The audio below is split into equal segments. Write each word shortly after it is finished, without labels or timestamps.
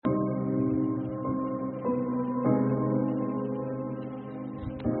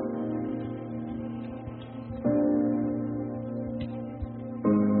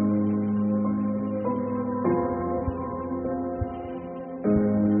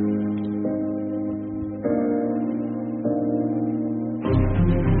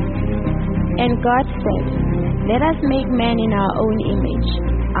And God said, "Let us make man in our own image,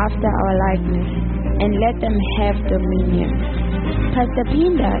 after our likeness, and let them have dominion." Pastor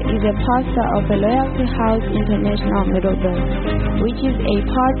Pinda is a pastor of the Loyalty House International Middleburg, which is a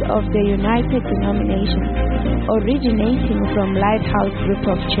part of the United Denominations, originating from Lighthouse Group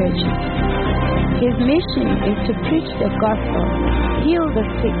of Churches. His mission is to preach the gospel, heal the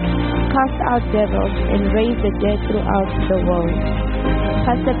sick, cast out devils, and raise the dead throughout the world.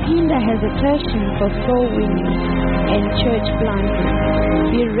 Pastor Pinda has a passion for soul winning and church planting.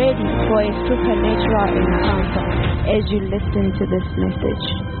 Be ready for a supernatural encounter as you listen to this message.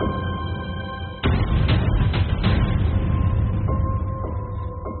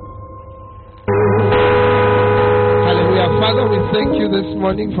 Hallelujah. Father, we thank you this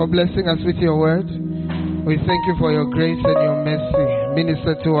morning for blessing us with your word. We thank you for your grace and your mercy.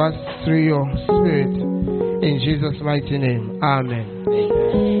 Minister to us through your spirit. In Jesus' mighty name. Amen.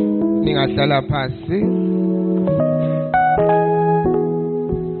 Ningahlala phasi.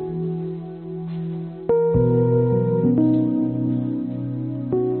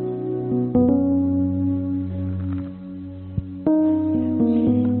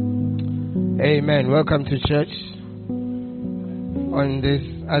 Amen. Welcome to church. On this,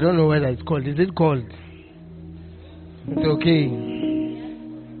 I don't know whether it's cold. Is it cold? It's okay.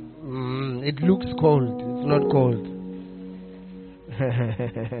 It looks cold. It's not cold.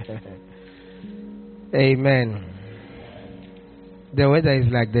 Amen. The weather is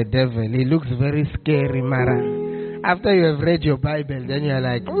like the devil. It looks very scary, Mara. After you have read your Bible, then you're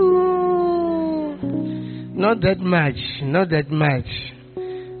like, not that much. Not that much.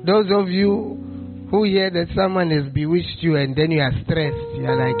 Those of you who hear that someone has bewitched you and then you are stressed, you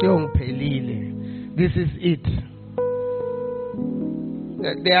are like, this is it.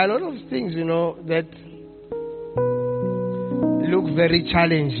 There are a lot of things, that look very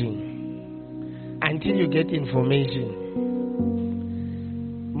challenging until you get information.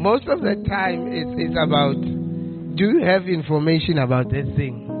 Most of the time, it's about, do you have information about that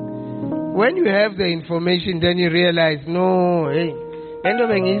thing? When you have the information, then you realize, no,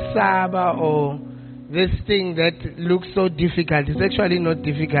 or this thing that looks so difficult, it's actually not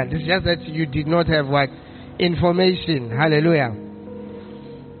difficult. It's just that you did not have what? Information. Hallelujah.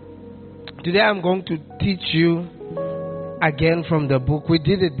 Today I'm going to teach you again from the book. We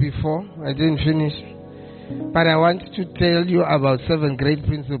did it before. I didn't finish. But I want to tell you about 7 great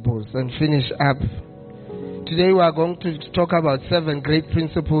principles and finish up. Today we are going to talk about 7 great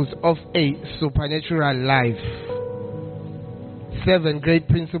principles of a supernatural life. 7 great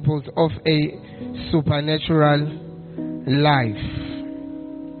principles of a supernatural life.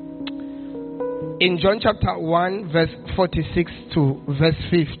 In John chapter 1, verse 46 to verse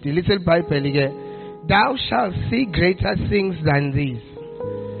 50, little Bible again. Thou shalt see greater things than these.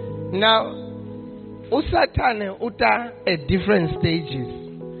 Now, Usatan uta at different stages.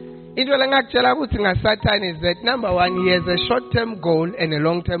 Satan is that number 1, he has a short-term goal and a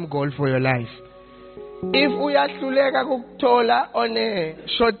long-term goal for your life. If uyahluleka kukuthola on a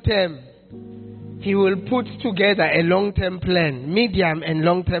short term, he will put together a long-term plan, medium and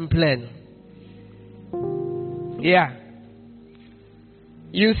long-term plan. Yeah.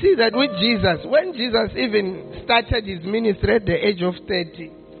 You see that with Jesus, when Jesus even started his ministry at the age of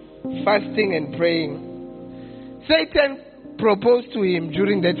 30, fasting and praying, Satan proposed to him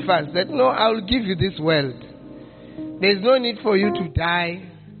during that fast that, no, I will give you this world. There's no need for you to die.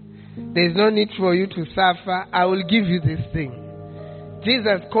 There's no need for you to suffer. I will give you this thing.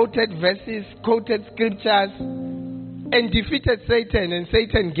 Jesus quoted verses, quoted scriptures, and defeated Satan, and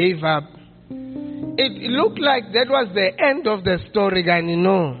Satan gave up. It looked like that was the end of the story,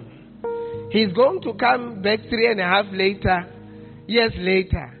 He's going to come back 3.5 years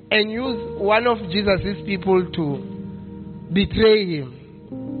later, and use one of Jesus' people to betray him.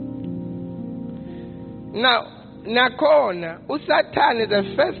 Now, Nakona, Usatan, the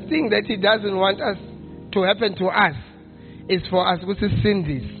first thing that he doesn't want us to happen to us is for us to sin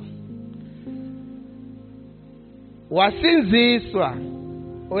this. Wasinziswa.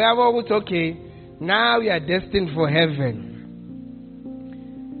 We have always okay. Now we are destined for heaven.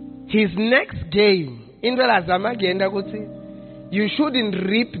 His next game, you shouldn't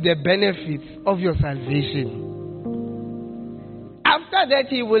reap the benefits of your salvation. After that,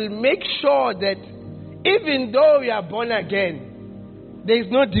 he will make sure that even though we are born again, there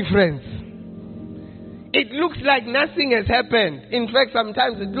is no difference. It looks like nothing has happened. In fact,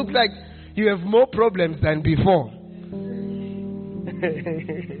 sometimes it looks like you have more problems than before.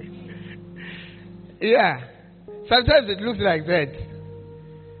 Yeah. Sometimes it looks like that.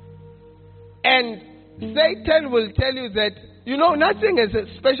 And Satan will tell you that You know, nothing as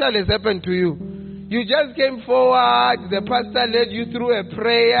special has happened to you. You just came forward, the pastor led you through a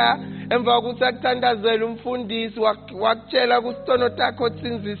prayer, and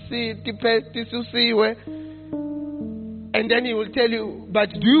then he will tell you, but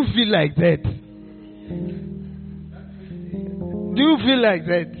do you feel like that? Do you feel like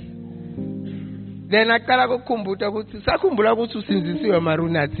that? Then akala kukumbuta ukuthi sakhumbula ukuthi usinzisiwe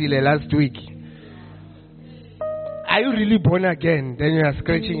marunatsile last week. Are you really born again? Then you are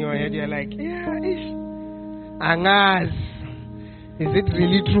scratching your head. You're like, yeah, Angaz. Is it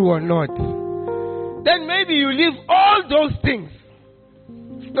really true or not? Then maybe you leave all those things.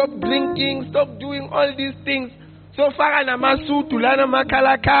 Stop drinking. Stop doing all these things. So far, namasu tulana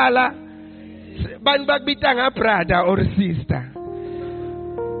makalakala. Banbak bitanga brother or sister.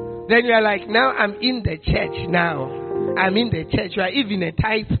 Then you are like, now I'm in the church now. I'm in the church. You are even a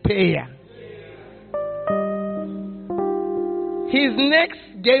tithe payer. His next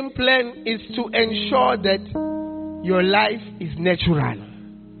game plan is to ensure that your life is natural.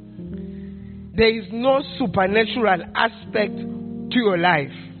 There is no supernatural aspect to your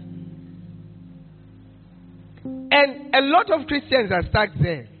life. And a lot of Christians are stuck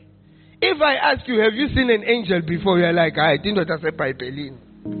there. If I ask you, have you seen an angel before? You're like, I didn't know that's a pipeline.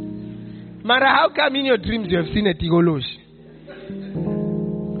 Mara, how come in your dreams you have seen a tigolosh?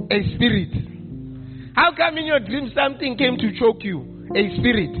 A spirit. How come in your dreams something came to choke you? A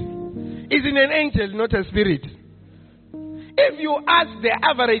spirit. Is it an angel, not a spirit? If you ask the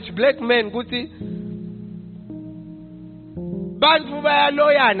average black man,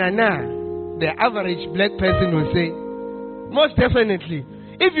 the average black person will say, most definitely.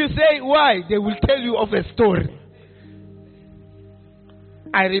 If you say why, they will tell you of a story.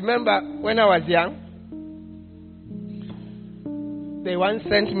 I remember when I was young, they once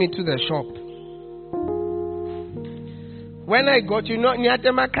sent me to the shop. When I got,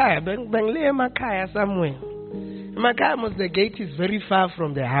 Nyate Makaya, Bengle Makaya somewhere. Makaya, the gate is very far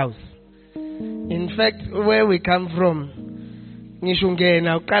from the house. In fact, where we come from,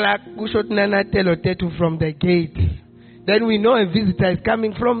 from the gate. Then we know a visitor is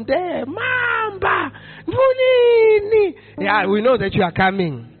coming from there. Mamba! Yeah, we know that you are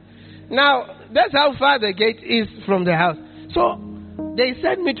coming. Now, that's how far the gate is from the house. So, they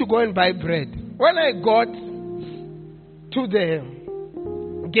sent me to go and buy bread. When I got to the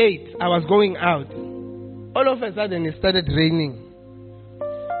gate, I was going out. All of a sudden, it started raining.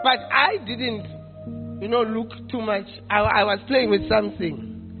 But I didn't, look too much. I was playing with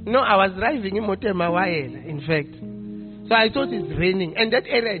something. I was driving in Motemawael, in fact. So I thought it's raining. And that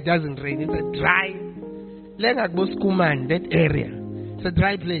area, it doesn't rain. It's a dry, that area. It's a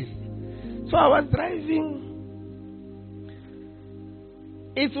dry place. So I was driving.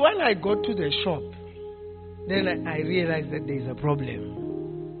 It's when I got to the shop, then I realized that there's a problem.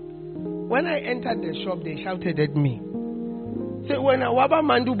 When I entered the shop, they shouted at me. Say, when waba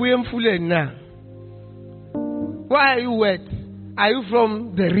mandu buyem fule na. Why are you wet? Are you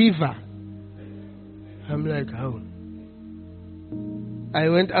from the river? I'm like, how? I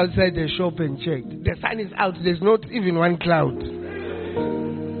went outside the shop and checked. The sun is out. There's not even one cloud.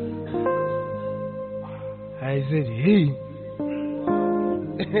 I said, hey.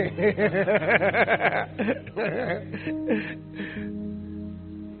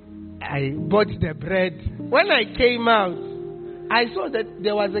 I bought the bread. When I came out, I saw that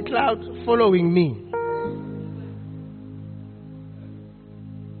there was a cloud following me.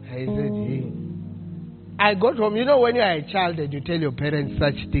 I said, hey. I got home. When you are a child and you tell your parents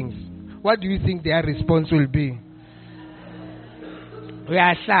such things, what do you think their response will be? We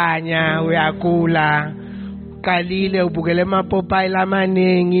are sanya, we are kula, kalile ubugele mapopai la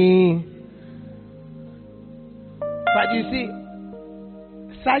manengi. But you see,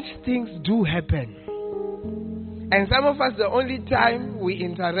 such things do happen. And some of us, the only time we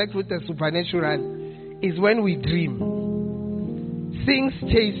interact with the supernatural is when we dream. Things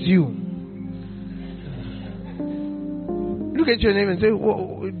chase you. Look at your neighbor and say,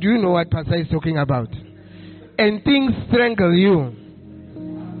 do you know what Pastor is talking about? And things strangle you.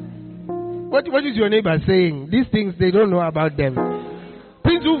 What is your neighbor saying? These things, they don't know about them.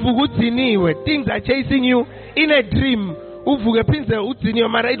 Things are chasing you in a dream.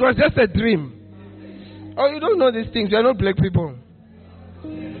 It was just a dream. Oh, you don't know these things. You are not black people.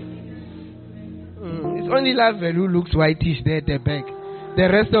 It's only Lavelle who looks whitish there at the back. The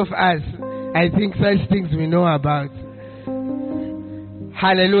rest of us, I think such things we know about.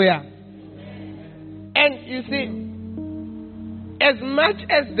 Hallelujah. And you see, as much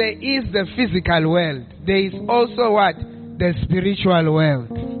as there is the physical world, there is also what? The spiritual world.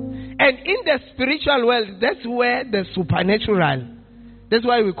 And in the spiritual world, that's where the supernatural, that's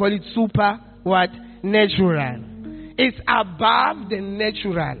why we call it super what? Natural. It's above the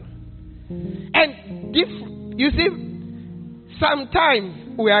natural. And you see,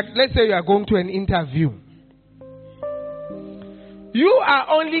 sometimes let's say you are going to an interview. You are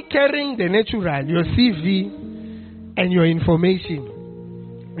only carrying the natural, your CV and your information.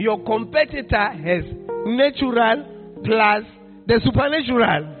 Your competitor has natural plus the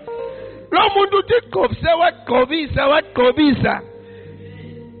supernatural. Lo mundu tikopse what kobisa.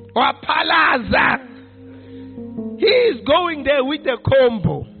 Wapalaza. He is going there with the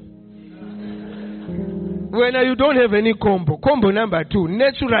combo. When you don't have any combo. Combo number 2,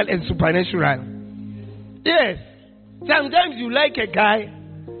 natural and supernatural. Yes. Sometimes you like a guy,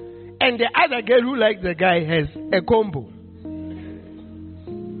 and the other girl who likes the guy has a combo.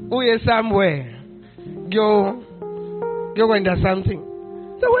 Who is somewhere. Go under something.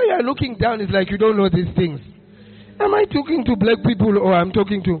 The way you are looking down is like you don't know these things. Am I talking to black people or I'm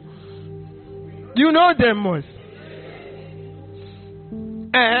talking to... You know them most.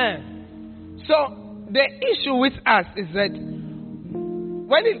 So, the issue with us is that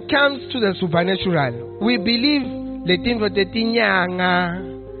when it comes to the supernatural, we believe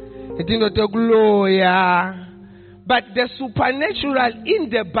but the supernatural in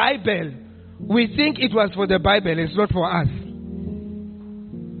the Bible, we think it was for the Bible, it's not for us.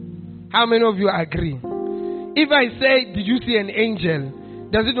 How many of you agree? If I say, did you see an angel?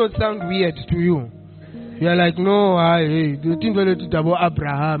 Does it not sound weird to you? You are like, no, do you think it's about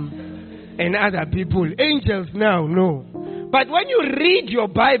Abraham and other people? Angels now, no. But when you read your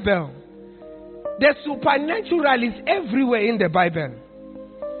Bible, the supernatural is everywhere in the Bible.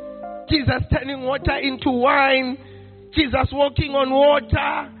 Jesus turning water into wine. Jesus walking on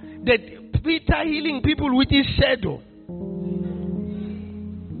water. Peter healing people with his shadow.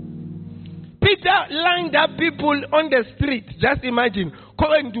 Peter lined up people on the street. Just imagine.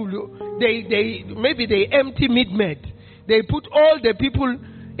 Maybe they empty midnight. They put all the people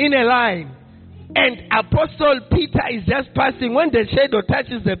in a line. And Apostle Peter is just passing. When the shadow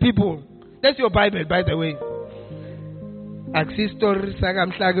touches the people. That's your Bible, by the way. When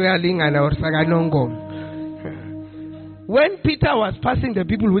Peter was passing the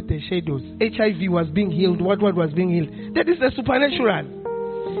people with the shadows, HIV was being healed. What was being healed? That is the supernatural.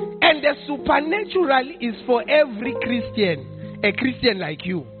 And the supernatural is for every Christian, a Christian like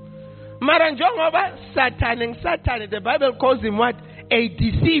you. Maranjongoba, Satan, the Bible calls him what? A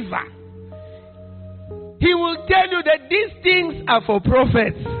deceiver. He will tell you that these things are for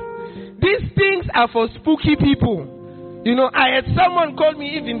prophets. These things are for spooky people. You know, I had someone call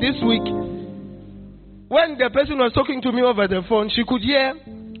me even this week. When the person was talking to me over the phone, she could hear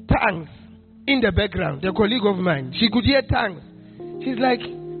tongues in the background. The colleague of mine, she could hear tongues. She's like,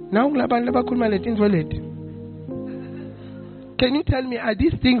 now can you tell me, are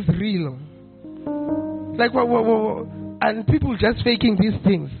these things real? Like, what? And people just faking these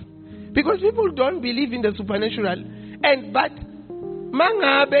things. Because people don't believe in the supernatural. But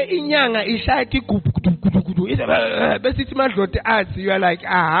mangabe inyanga ishati kudu. You are like,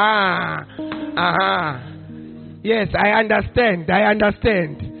 yes, I understand.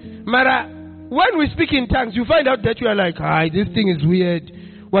 Mara, when we speak in tongues, you find out that you are like, this thing is weird.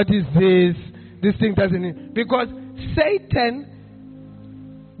 What is this? This thing doesn't... Because Satan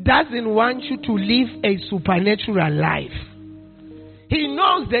doesn't want you to live a supernatural life. He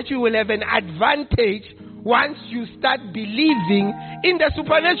knows that you will have an advantage once you start believing in the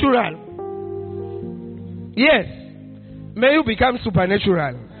supernatural. Yes. May you become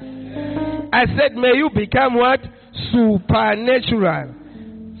supernatural. I said, may you become what? Supernatural.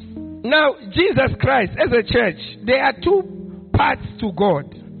 Now, Jesus Christ, as a church, there are two parts to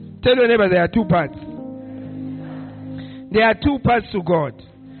God. Tell your neighbor there are two parts. There are two parts to God.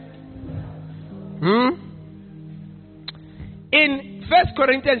 In 1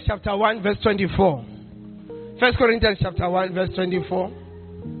 Corinthians chapter 1 verse 24. 1 Corinthians chapter 1 verse 24.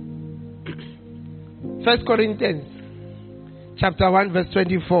 1 Corinthians chapter 1 verse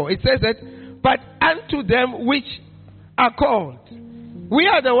 24. It says that, but unto them which are called. We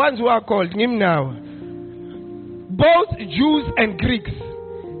are the ones who are called. Him now. Both Jews and Greeks.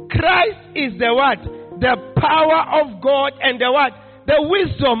 Christ is the what? The power of God and the what? The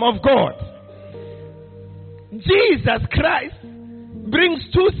wisdom of God. Jesus Christ brings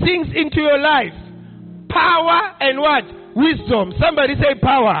two things into your life. Power and what? Wisdom. Somebody say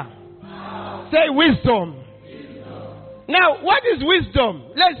power. Say wisdom. Now, what is wisdom?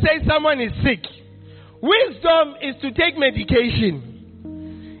 Let's say someone is sick. Wisdom is to take medication.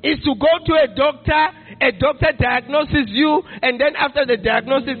 Is to go to a doctor diagnoses you, and then after the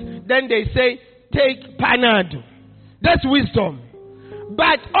diagnosis, then they say, take Panado. That's wisdom.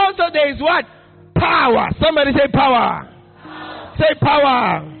 But also there is what? Power. Somebody say power. Say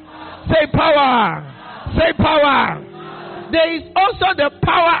power. Say power. Say power. There is also the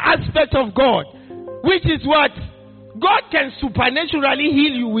power aspect of God, which is what? God can supernaturally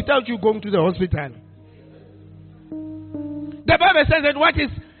heal you without you going to the hospital. The Bible says that what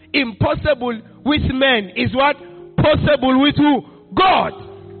is impossible with men is what? Possible with who? God.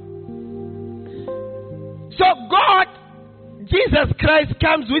 So God, Jesus Christ,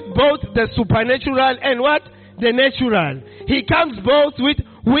 comes with both the supernatural and what? The natural. He comes both with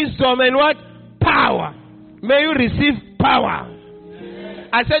wisdom and what? Power. May you receive power.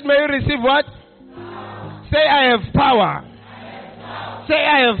 I said, may you receive what? Power. Say, I have power. Say,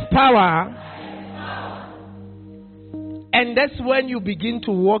 I have power. And that's when you begin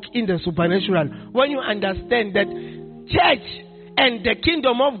to walk in the supernatural. When you understand that church and the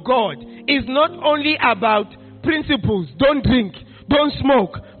kingdom of God is not only about principles. Don't drink. Don't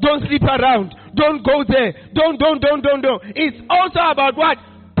smoke. Don't sleep around. Don't go there. Don't. It's also about what?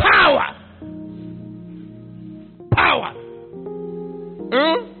 Power. Power.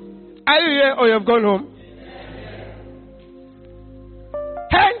 Are you here or you have gone home?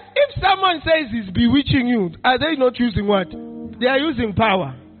 Hence, if someone says he's bewitching you, are they not using what? They are using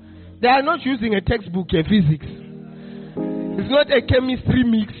power. They are not using a textbook of physics. It's not a chemistry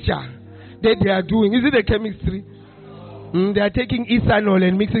mixture that they are doing. Is it a chemistry? They are taking ethanol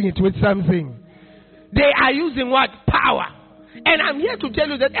and mixing it with something. They are using what? Power. And I'm here to tell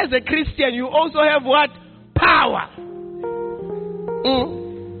you that as a Christian, you also have what? Power.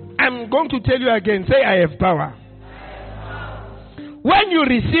 I'm going to tell you again. Say, I have power. When you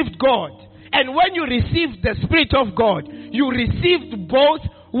received God and when you received the Spirit of God, you received both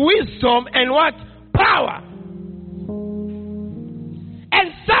wisdom and what? Power.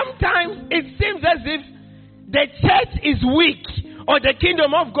 And sometimes it seems as if the church is weak or the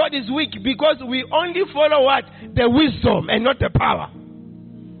kingdom of God is weak because we only follow what? The wisdom and not the power.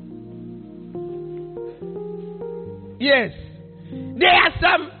 Yes. There are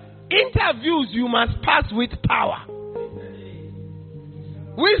some interviews you must pass with power.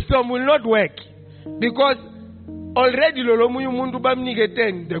 Wisdom will not work because already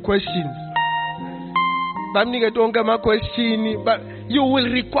the questions. You will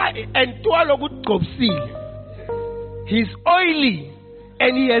require and he's oily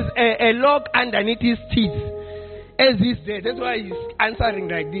and he has a log underneath his teeth. As he's there, that's why he's answering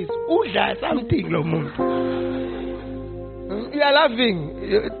like this. Something. You are laughing.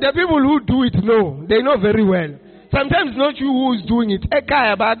 The people who do it know. They know very well. Sometimes not you who is doing it.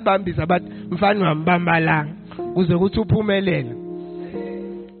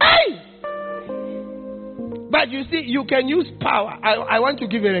 But you see, you can use power. I want to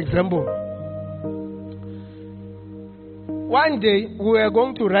give you an example. One day, we were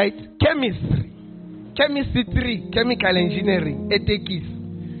going to write chemistry. Chemistry 3, chemical engineering, ethics.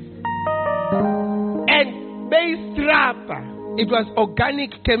 And base trap. It was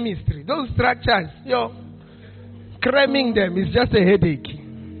organic chemistry. Those structures, cramming them is just a headache.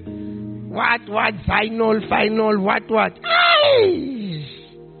 What, final, what?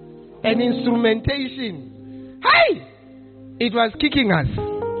 And instrumentation. It was kicking us.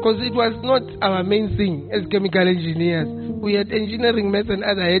 Because it was not our main thing as chemical engineers. We had engineering maths and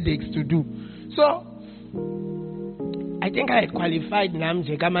other headaches to do. So, I think I had qualified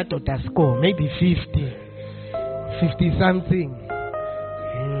Namje Gama Tota score, maybe 50 something.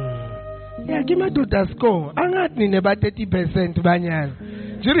 Yeah, give me Tota score. I'm not in about 30% banyan.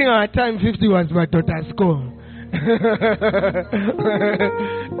 During our time, 50 was my Tota score.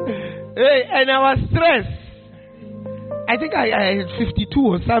 And I was stressed. I think I had 52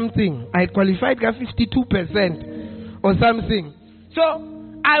 or something. I had qualified 52% or something. So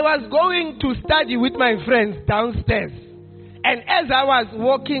I was going to study with my friends downstairs. And as I was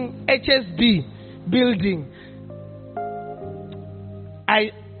walking HSB building,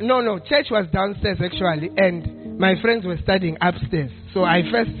 church was downstairs actually, and my friends were studying upstairs. So I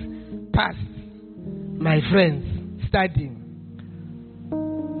first passed my friends studying.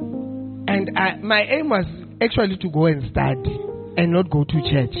 And my aim was actually to go and study and not go to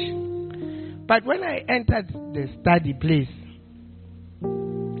church. But when I entered the study place,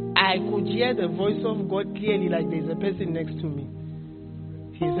 I could hear the voice of God clearly, like there's a person next to me.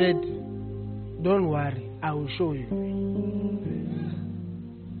 He said, "Don't worry, I will show you."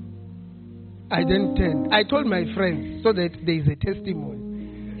 I then turned. I told my friends so that there is a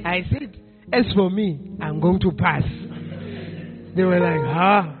testimony. I said, "As for me, I'm going to pass." They were like,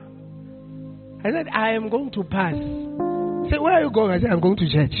 "Huh?" I said, "I am going to pass." Say, where are you going? I say, I'm going to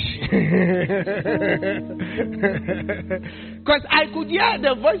church. Because I could hear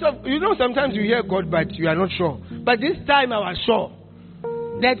the voice of, sometimes you hear God, but you are not sure. But this time I was sure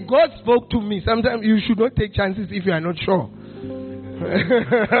that God spoke to me. Sometimes you should not take chances if you are not sure.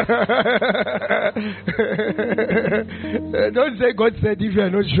 Don't say God said if you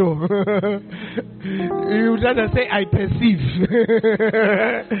are not sure. You rather say I perceive.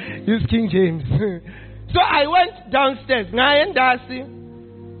 Use King James. So I went downstairs. Nyan Darcy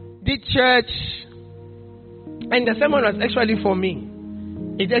did church, and the sermon was actually for me.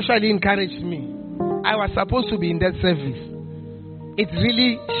 It actually encouraged me. I was supposed to be in that service. It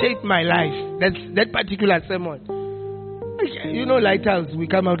really shaped my life. That particular sermon. Lighthouse, we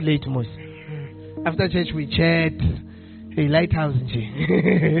come out late most. After church we chat. Hey, Lighthouse.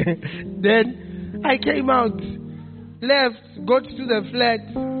 Then I came out, left, got to the flat,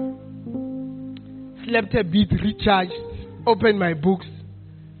 slept a bit, recharged, opened my books,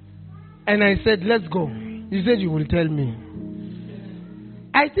 and I said, let's go. He said, you will tell me.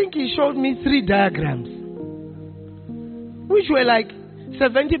 I think he showed me 3 diagrams, which were like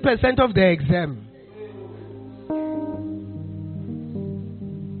 70% of the exam.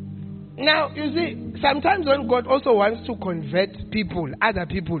 Now, you see, sometimes when God also wants to convert people, other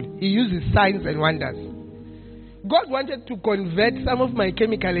people, he uses signs and wonders. God wanted to convert some of my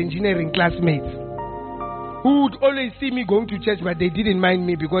chemical engineering classmates who would always see me going to church, but they didn't mind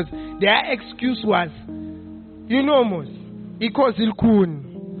me because their excuse was, most, because ilkun,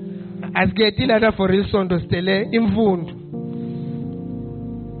 as getilada for ilsondo stele imfund.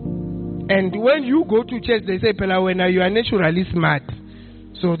 And when you go to church, they say, Pela, when you are naturally smart.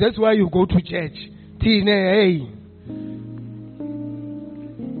 So that's why you go to church. Hey.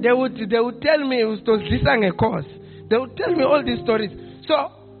 They would tell me, it was listening a course. They would tell me all these stories.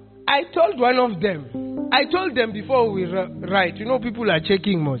 So I told one of them. I told them before we write. People are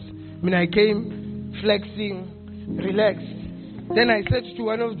checking most. I came flexing, relaxed. Then I said to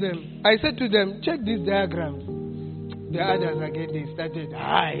one of them, check these diagrams. The others again, they started,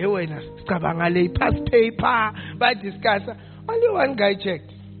 pass paper, but discuss. Only one guy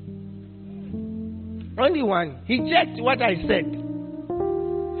checked. Only one. He checked what I said.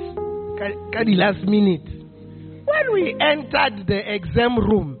 The last minute. When we entered the exam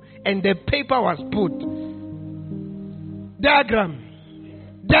room and the paper was put, diagram.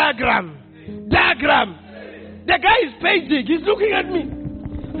 The guy is paging. He's looking at me.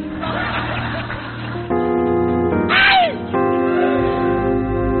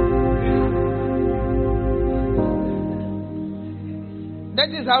 That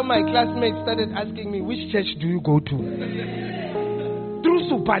is how my classmates started asking me, which church do you go to? Through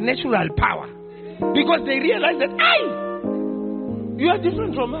supernatural power. Because they realized that, you are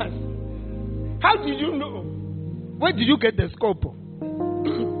different from us. How did you know? Where did you get the scope?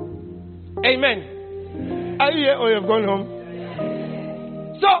 Amen. Are you here or you have gone home?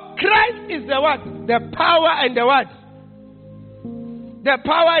 So Christ is the what? The power and the what? The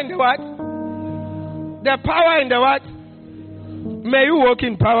power and the what? The power and the what? May you walk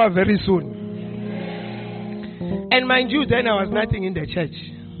in power very soon. And mind you, then I was nothing in the church.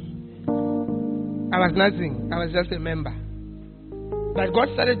 I was nothing. I was just a member. But God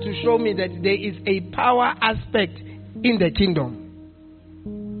started to show me that there is a power aspect in the kingdom.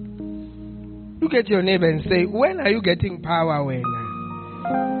 Look at your neighbor and say, when are you getting power? When?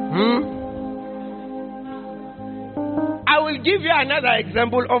 I will give you another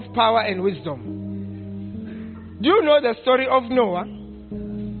example of power and wisdom. Do you know the story of Noah?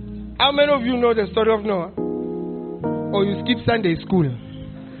 How many of you know the story of Noah? Or you skip Sunday school?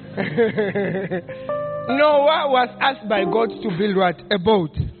 Noah was asked by God to build what? A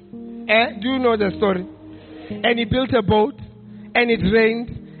boat. Do you know the story? And he built a boat, and it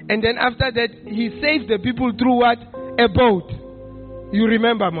rained, and then after that, he saved the people through what? A boat. You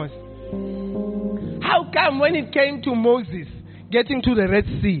remember, Moses? How come when it came to Moses getting to the Red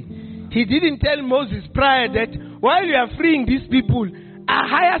Sea, he didn't tell Moses prior that while you are freeing these people, I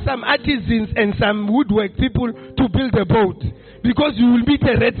hire some artisans and some woodwork people to build a boat because you will meet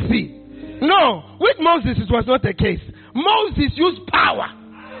the Red Sea. No, with Moses it was not the case. Moses used power.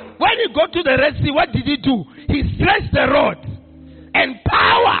 When he got to the Red Sea, what did he do? He stretched the rod and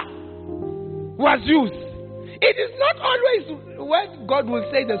power was used. It is not always what God will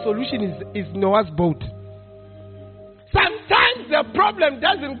say the solution is Noah's boat. Sometimes the problem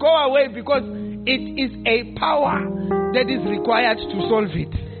doesn't go away because it is a power that is required to solve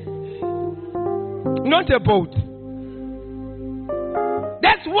it. Not a boat.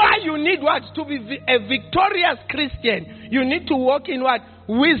 That's why you need what? To be a victorious Christian. You need to walk in what?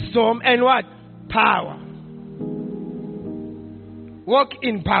 Wisdom and what? Power. walk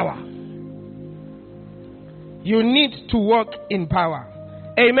in power. You need to walk in power.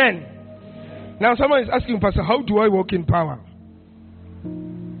 Amen. Now someone is asking, Pastor, how do I walk in power?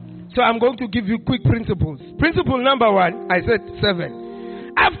 So I'm going to give you quick principles. Principle number 1, I said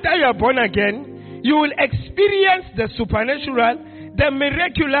 7. After you are born again, you will experience the supernatural, the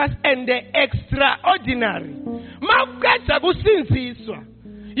miraculous, and the extraordinary.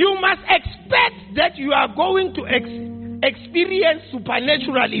 You must expect that you are going to experience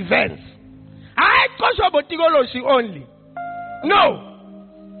supernatural events. I only. No.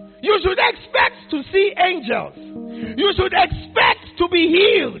 You should expect to see angels. You should expect to be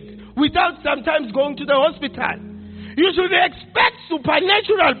healed without sometimes going to the hospital. You should expect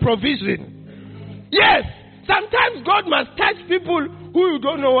supernatural provision. Yes, sometimes God must touch people who you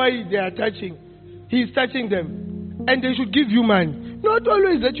don't know why they are touching. He is touching them. And they should give you money. Not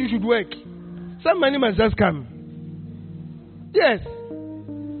always that you should work. Some money must just come. Yes.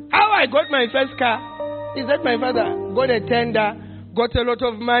 How I got my first car is that my father got a tender, got a lot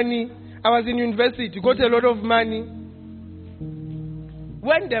of money. I was in university, got a lot of money.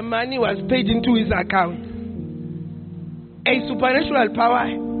 When the money was paid into his account, a supernatural power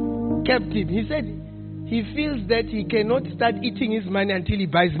kept him. He said he feels that he cannot start eating his money until he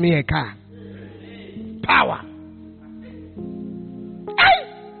buys me a car. Power.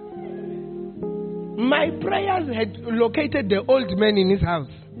 My prayers had located the old man in his house.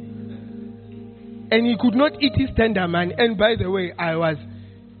 And he could not eat his tender man. And by the way,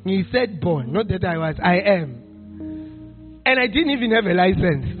 he said born, not that I am. And I didn't even have a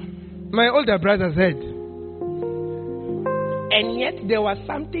license. My older brother said. And yet there was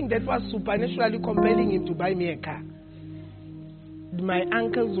something that was supernaturally compelling him to buy me a car. My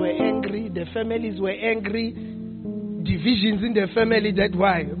uncles were angry, the families were angry, divisions in the family, that's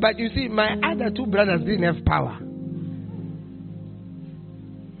why. But you see, my other 2 brothers didn't have power.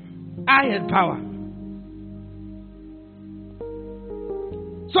 I had power.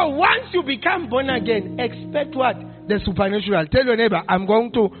 So once you become born again, expect what? The supernatural. Tell your neighbor, I'm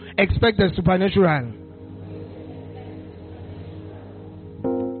going to expect the supernatural.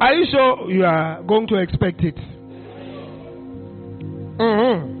 Are you sure you are going to expect it?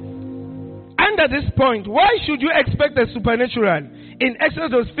 Under this point, why should you expect the supernatural? In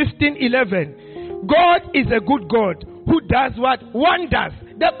Exodus 15:11, God is a good God who does what? Wonders.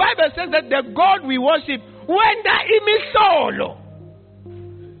 The Bible says that the God we worship, wonder imisolo.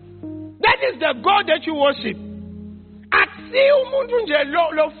 That is the God that you worship.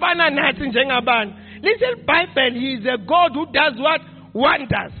 Little Bible, he is a God who does what?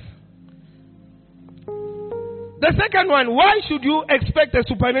 Wonders. The second one, why should you expect a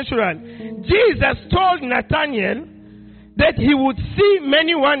supernatural? Jesus told Nathanael that he would see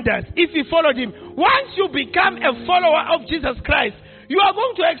many wonders if he followed him. Once you become a follower of Jesus Christ, you are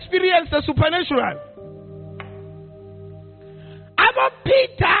going to experience the supernatural. About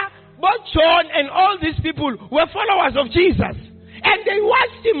Peter, both John, and all these people were followers of Jesus. And they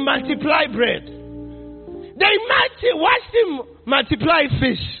watched him multiply bread. They watched him multiply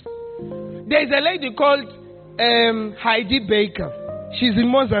fish. There is a lady called Heidi Baker. She's in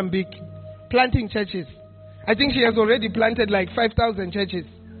Mozambique, planting churches. I think she has already planted like 5,000 churches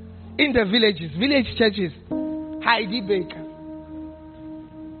in the villages, village churches. Heidi Baker.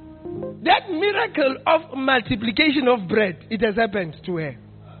 That miracle of multiplication of bread, it has happened to her.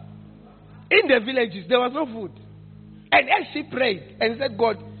 In the villages, there was no food. And as she prayed and said,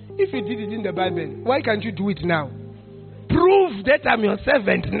 God, if you did it in the Bible, why can't you do it now? Prove that I'm your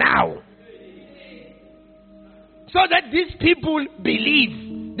servant now. So that these people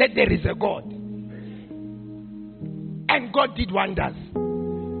believe that there is a God. And God did wonders.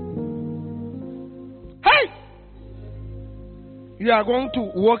 Hey! You are going to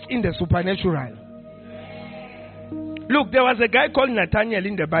walk in the supernatural. Look, there was a guy called Nathanael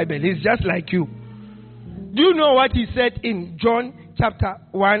in the Bible. He's just like you. Do you know what he said in John chapter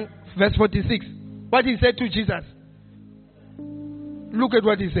 1 verse 46? What he said to Jesus. Look at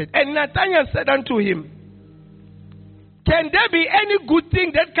what he said. And Nathanael said unto him, can there be any good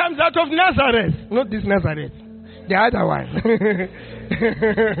thing that comes out of Nazareth? Not this Nazareth. The other one.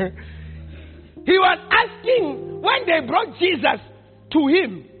 He was asking when they brought Jesus to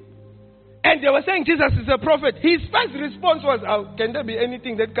him. And they were saying Jesus is a prophet. His first response was, oh, can there be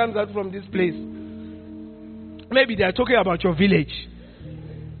anything that comes out from this place? Maybe they are talking about your village.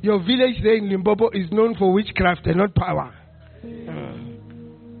 Your village there in Limpopo is known for witchcraft and not power.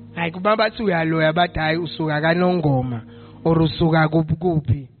 Like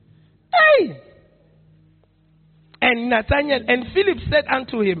hey! And Nathanael and Philip said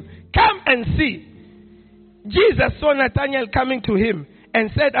unto him, come and see. Jesus saw Nathanael coming to him and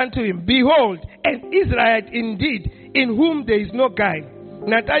said unto him, Behold, an Israelite indeed, in whom there is no guile.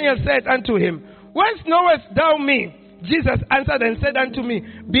 Nathanael said unto him, Whence knowest thou me? Jesus answered and said unto me,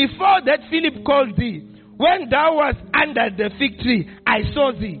 Before that Philip called thee, when thou wast under the fig tree, I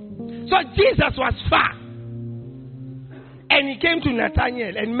saw thee. So Jesus was far. And he came to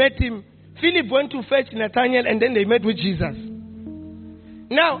Nathanael and met him. Philip went to fetch Nathanael and then they met with Jesus.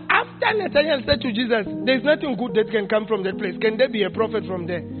 Now, after Nathanael said to Jesus, there's nothing good that can come from that place. Can there be a prophet from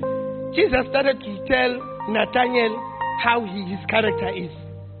there? Jesus started to tell Nathanael how his character is.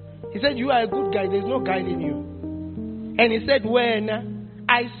 He said, you are a good guy. There's no guile in you. And he said, when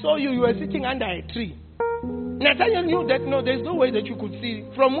I saw you, you were sitting under a tree. Nathanael knew that, no, there's no way that you could see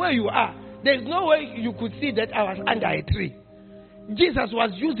from where you are. There's no way you could see that I was under a tree. Jesus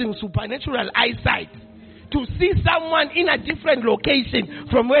was using supernatural eyesight to see someone in a different location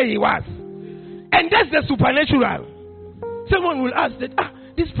from where he was. And that's the supernatural. Someone will ask that,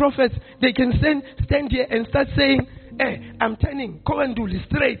 these prophets, they can stand here and start saying, I'm turning, go and do it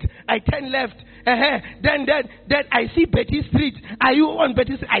straight. I turn left. Then I see Betty Street. Are you on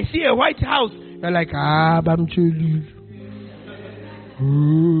Betty Street? I see a White House. They're like, Bamchuli.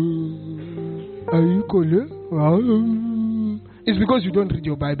 Are you calling? It's because you don't read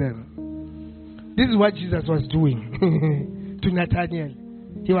your Bible. This is what Jesus was doing to Nathanael.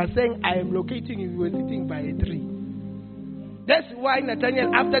 He was saying, I am locating you. You were sitting by a tree. That's why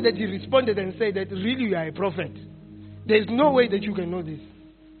Nathanael, after that, he responded and said that really you are a prophet. There is no way that you can know this.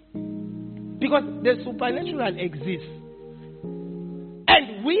 Because the supernatural exists.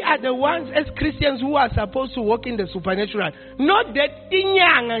 And we are the ones as Christians who are supposed to walk in the supernatural. Not that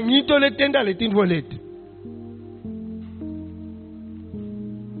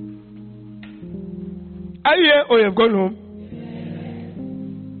are you here or you have gone home?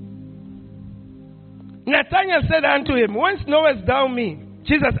 Nathanael said unto him, Whence knowest thou me?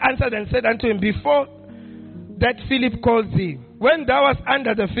 Jesus answered and said unto him, Before that Philip called thee, when thou wast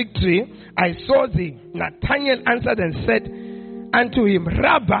under the fig tree, I saw thee. Nathanael answered and said unto him,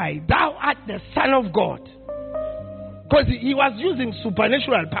 Rabbi, thou art the Son of God. Because he was using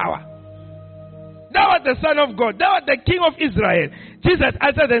supernatural power. Thou art the Son of God. Thou art the King of Israel. Jesus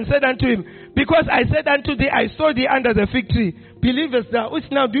answered and said unto him, Because I said unto thee, I saw thee under the fig tree. Believest thou? Which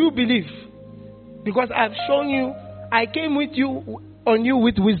now do you believe? Because I have shown you, I came on you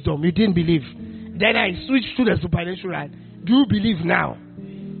with wisdom. You didn't believe. Then I switched to the supernatural. Do you believe now?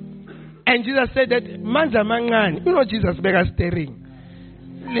 And Jesus said that, Manza mangan. You know Jesus began staring.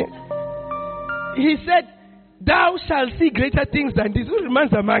 He said, Thou shalt see greater things than this.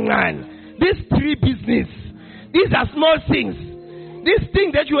 Manza mangan. This tree business. These are small things. This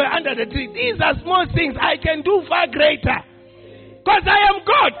thing that you are under the tree, these are small things. I can do far greater. Because I am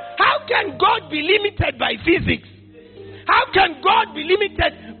God. How can God be limited by physics? How can God be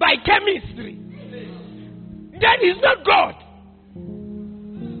limited by chemistry? That is not God.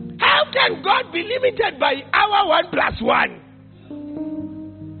 How can God be limited by our 1 + 1?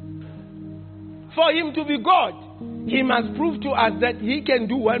 For him to be God, he must prove to us that he can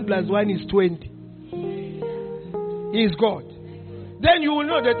do 1 + 1 is 20. He is God. Then you will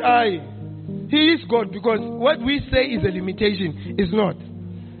know that he is God, because what we say is a limitation is not.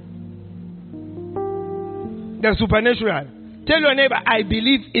 The supernatural. Tell your neighbor, I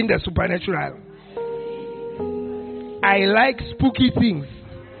believe in the supernatural. I like spooky things.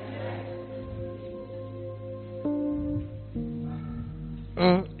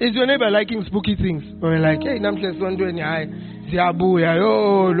 Is your neighbor liking spooky things? Or like, hey, namhle sondo ni hai, ziabuya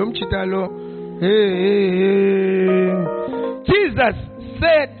yo, lomchitalo. Hey. Jesus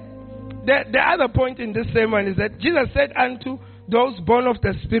said, the other point in this same one is that Jesus said unto those born of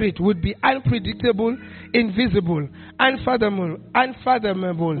the Spirit would be unpredictable, invisible, unfathomable,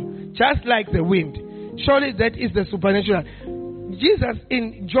 just like the wind. Surely that is the supernatural. Jesus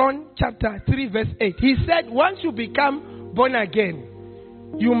in John chapter 3 verse 8, he said once you become born again,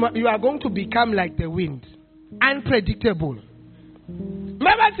 you are going to become like the wind, unpredictable.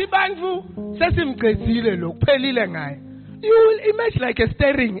 You will emerge like a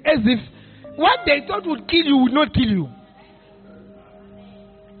stirring, as if what they thought would kill you would not kill you.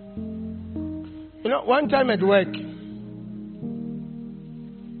 You know, one time at work,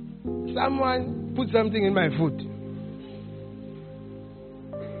 someone put something in my food.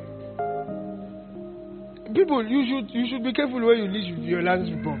 People, you should be careful where you leave your lunch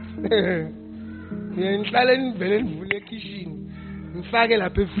box.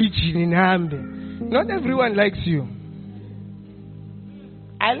 Not everyone likes you.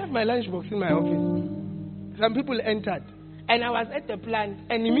 I left my lunchbox in my office. Some people entered, and I was at the plant,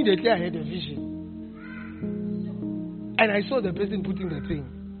 and immediately I had a vision. And I saw the person putting the thing.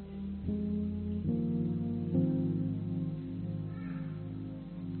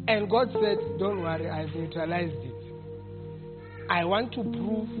 And God said, don't worry, I've neutralized it. I want to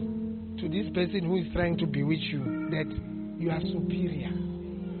prove to this person who is trying to bewitch you that you are superior.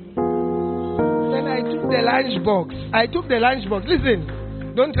 Then I took the lunchbox. Listen,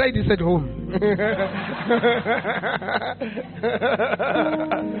 don't try this at home.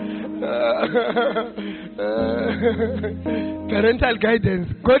 Parental guidance,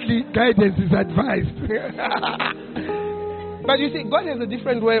 godly guidance is advised. But you see, God has a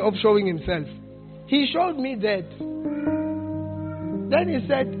different way of showing himself. He showed me that. Then he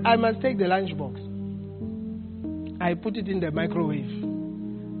said, I must take the lunchbox. I put it in the microwave.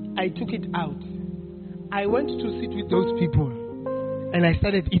 I took it out. I went to sit with those people and I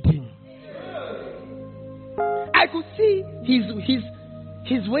started eating. I could see he's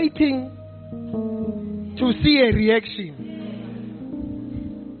waiting to see a reaction.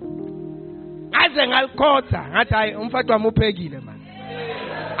 I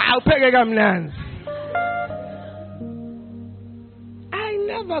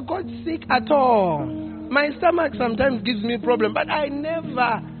never got sick at all. My stomach sometimes gives me problem, but I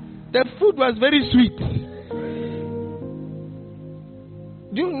never. The food was very sweet.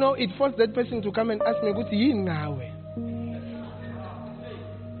 Do you know it forced that person to come and ask me,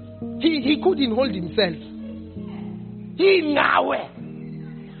 he couldn't hold himself.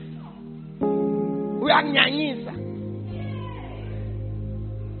 We are nyanyisa.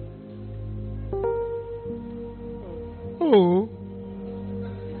 Oh.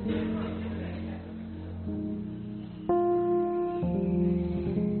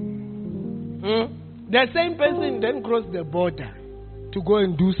 The same person then crossed the border to go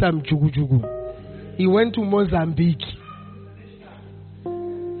and do some jugu. He went to Mozambique.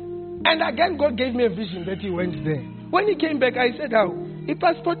 And again, God gave me a vision that he went there. When he came back, I said, how? He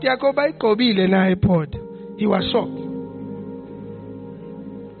passport Yakobai Kobi in airport. He was shocked.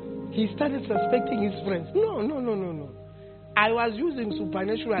 He started suspecting his friends. No. I was using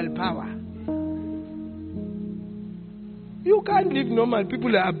supernatural power. You can't live normal.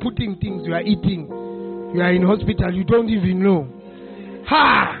 People are putting things, you are eating. You are in hospital, you don't even know.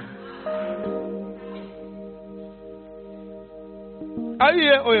 Ha! Are you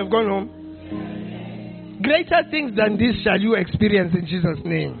here or you have gone home? Greater things than this shall you experience in Jesus'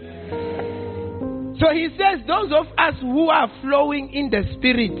 name. So he says, those of us who are flowing in the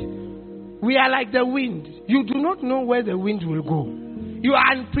Spirit, we are like the wind. You do not know where the wind will go. You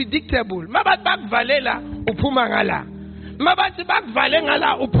are unpredictable.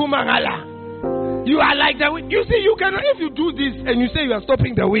 You are like the wind. You see, you cannot, if you do this and you say you are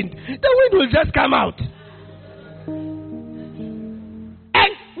stopping the wind will just come out.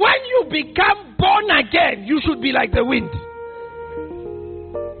 And when you become born again, you should be like the wind.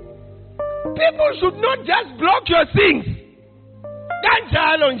 People should not just block your things.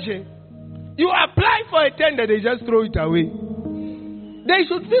 You apply for a tender, they just throw it away. They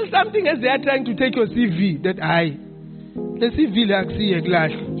should feel something as they are trying to take your CV. The CV like see a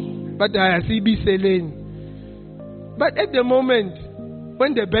glass, but I see be selling. But at the moment,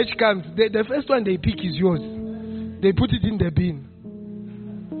 when the batch comes, the first one they pick is yours. They put it in the bin.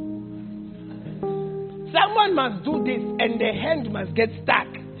 Someone must do this, and the hand must get stuck.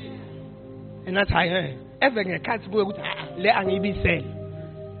 And that's how everything a cat go let be sell.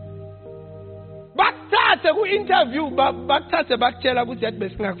 Back who interview back chela who said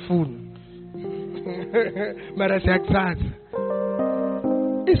best snack food.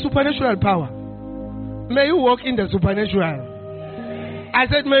 It's supernatural power. May you walk in the supernatural. I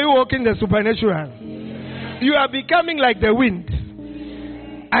said, may you walk in the supernatural. You are becoming like the wind.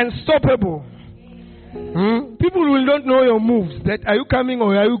 Unstoppable. People will not know your moves. That are you coming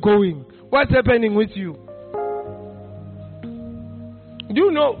or are you going? What's happening with you? Do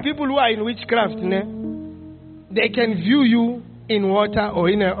you know people who are in witchcraft? They can view you in water or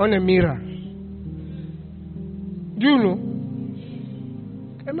on a mirror. Do you know?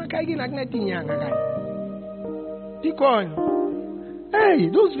 Hey,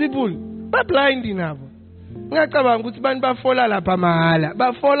 those people, they're blind enough. They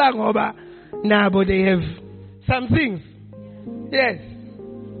have some things. Yes.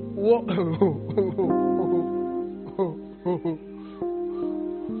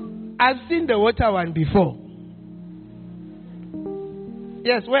 I've seen the water one before.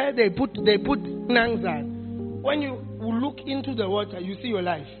 Yes, where they put nangzan. When you look into the water, you see your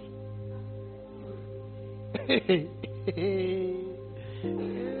life.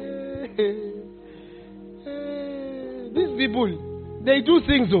 These people, they do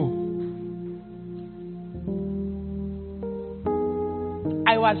things though.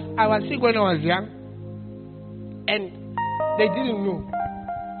 was sick when I was young, and they didn't know.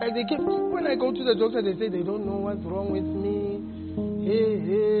 Like they kept, when I go to the doctor, they say they don't know what's wrong with me.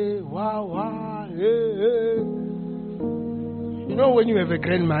 Hey, wow, hey. You know when you have a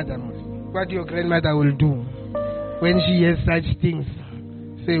grandmother, what your grandmother will do when she hears such things?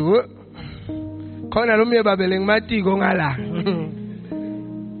 Say, what?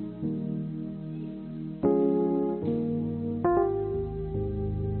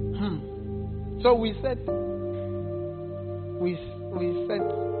 So we said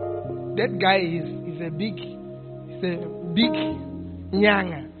that guy is a big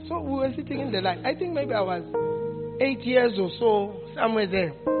nyanga. So we were sitting in the line. I think maybe I was 8 years or so, somewhere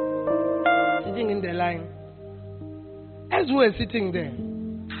there, sitting in the line. As we were sitting there,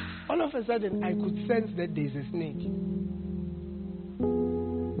 all of a sudden I could sense that there's a snake.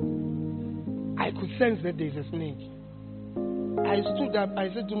 I could sense that there's a snake. I stood up, I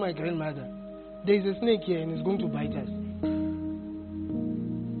said to my grandmother, there's a snake here and it's going to bite us.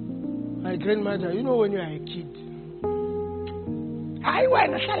 My grandmother, you know when you are a kid, I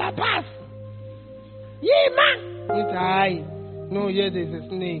went to pass. Yeah, man. It's high. No, yeah, there's a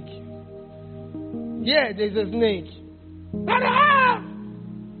snake. Yeah, there's a snake.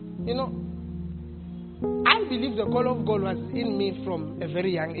 You know, I believe the call of God was in me from a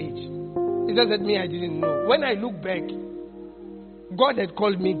very young age. It's just that me, I didn't know. When I look back, God had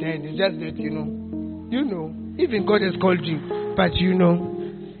called me then. It's just that, you know, even God has called you, but you know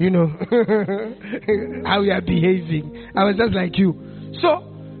how you are behaving. I was just like you. So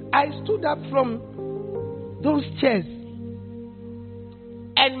I stood up from those chairs,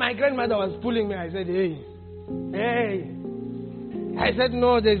 and my grandmother was pulling me. I said, hey. I said,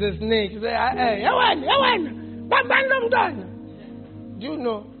 no, there's a snake. She said, hey, do you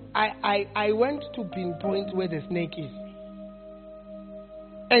know, I went to pinpoint where the snake is.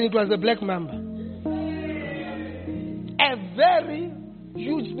 And it was a black mamba. A very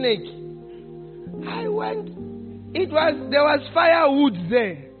huge snake. I went. There was firewood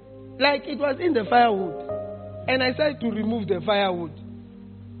there. Like it was in the firewood. And I started to remove the firewood.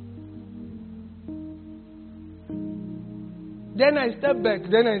 Then I stepped back.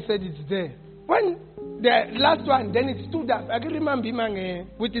 Then I said it's there. When the last one, then it stood up. I can remember him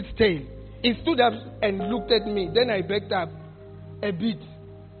with its tail. It stood up and looked at me. Then I backed up a bit.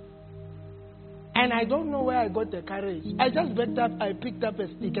 And I don't know where I got the courage. I just backed up, I picked up a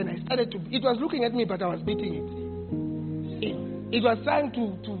stick and I started to... It was looking at me, but I was beating it. It was trying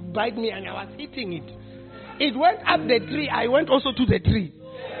to bite me and I was hitting it. It went up the tree. I went also to the tree.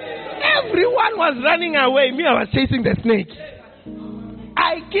 Everyone was running away. Me, I was chasing the snake.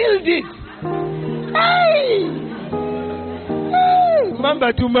 I killed it. Hey!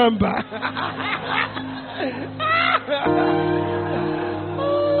 Mamba to mamba.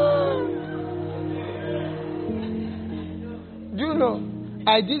 Do you know,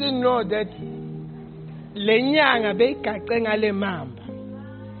 I didn't know that lenyanga beyikacenga le mamba.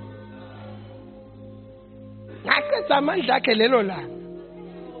 Ngaqedza amandla akhe lelo langa.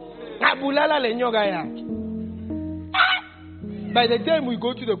 Ngabulala lenyoka yakhe. By the time we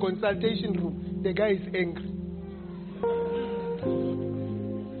go to the consultation room, the guy is angry.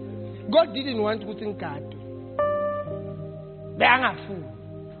 God didn't want to think God. Beyangafu.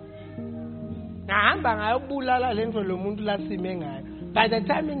 Ngahamba ngayobulala lento lo muntu lasime ngayo. By the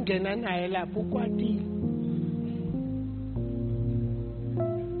time ngena naye lapho ukwatile.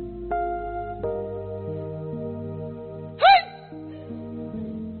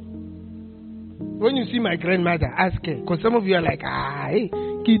 When you see my grandmother, ask her. Because some of you are like, hey,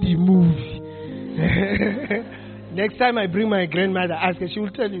 kiddie movie. Next time I bring my grandmother, ask her. She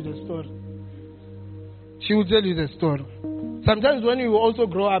will tell you the story. She will tell you the story. Sometimes when you also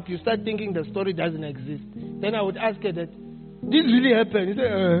grow up, you start thinking the story doesn't exist. Then I would ask her that, this really happened. You say,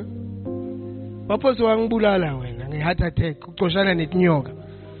 Papa wangibulala wena, nge-heart attack, uqoshana netinyoka.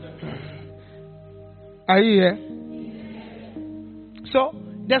 Are you here? So,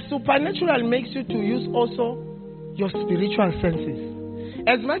 the supernatural makes you to use also your spiritual senses.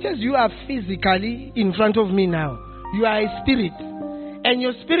 As much as you are physically in front of me now, you are a spirit. And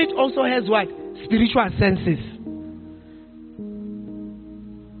your spirit also has what? Spiritual senses.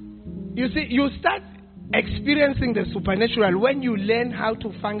 You see, you start experiencing the supernatural when you learn how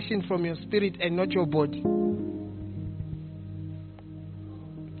to function from your spirit and not your body.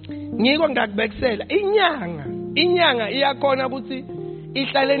 Ngiko ngakubekisela inyanga iyakhona ukuthi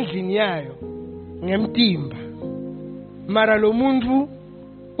ihlale endlini yayo ngemtimba. Mara lo muntu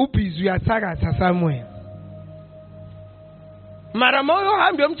ubhizi uyathakatha somewhere. Mara moyo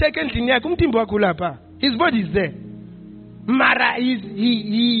hambe umcheck endlini yakhe umtimba wakho lapha. His body is there. Mara,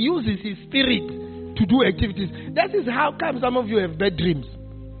 he uses his spirit to do activities. That is how come some of you have bad dreams.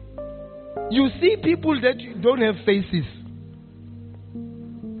 You see people that don't have faces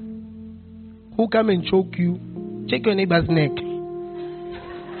who come and choke you. Check your neighbor's neck.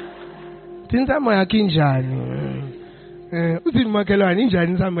 Tinsa moya kinjani. Uthi makelwane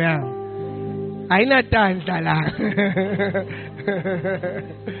injani samoya. Ayina tanhla la.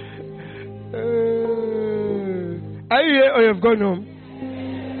 Are you here or you have gone home?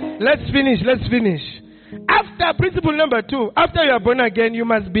 Let's finish. After principle number 2, after you are born again, you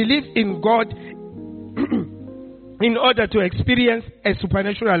must believe in God in order to experience a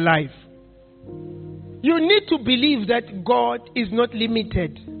supernatural life. You need to believe that God is not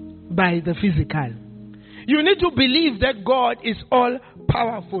limited by the physical. You need to believe that God is all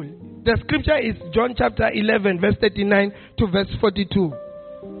powerful. The scripture is John chapter 11 verse 39 to verse 42.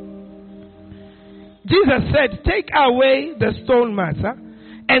 Jesus said, "Take away the stone, master."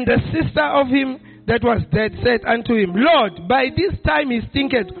 And the sister of him that was dead said unto him, "Lord, by this time he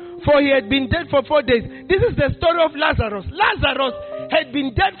stinketh, for he had been dead for 4 days." This is the story of Lazarus. Lazarus had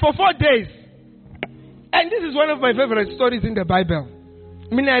been dead for 4 days. And this is one of my favorite stories in the Bible.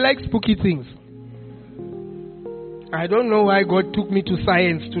 I mean, I like spooky things. I don't know why God took me to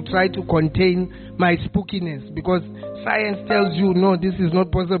science to try to contain my spookiness, because science tells you, no, this is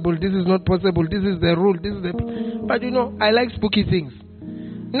not possible, this is not possible, this is the rule, this is the... But you know, I like spooky things.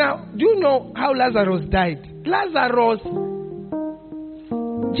 Now, do you know how Lazarus died?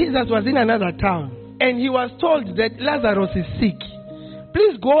 Jesus was in another town, and he was told that Lazarus is sick.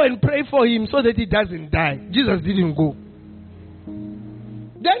 Please go and pray for him so that he doesn't die. Jesus didn't go.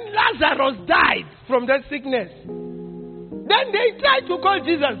 Then Lazarus died from that sickness. Then they tried to call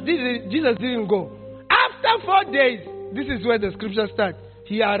Jesus. Jesus didn't go. After 4 days, this is where the scripture starts.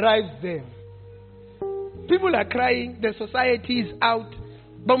 He arrives there. People are crying. The society is out.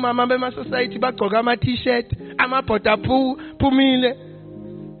 Mama society bagqoka t-shirt, amapota phumile.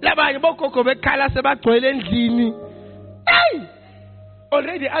 Labanye bokoko bekhala sebagcwele endlini. Hey!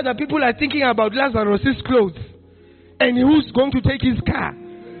 Already other people are thinking about Lazarus' clothes and who's going to take his car.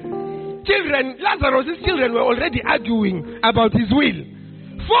 Lazarus' children were already arguing about his will.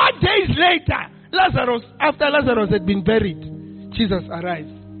 4 days later, after Lazarus had been buried, Jesus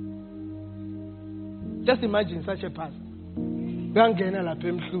arrives. Just imagine such a person.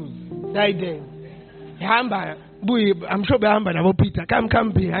 Died there. I'm sure Peter.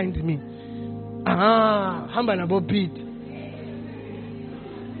 Come behind me. Peter.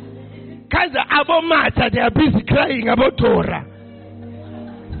 Because they are busy crying about Torah.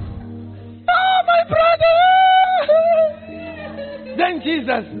 Oh, my brother! Then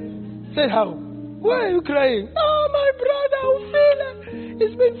Jesus said, "How? Why are you crying?" "Oh, my brother,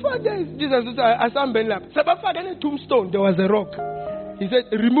 it's been 4 days." Jesus said, "Asam ben lap. Sabafagane tombstone, there was a rock." He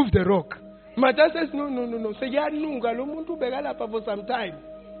said, "Remove the rock." Mata says, No. Say, "Yanunga, lo muntu begalapa for some time."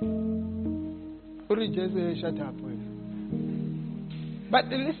 Just shut up. But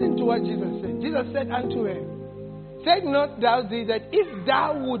listen to what Jesus said. Jesus said unto her, "Said not thou thee that if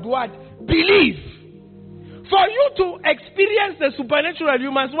thou would what? Believe." For you to experience the supernatural,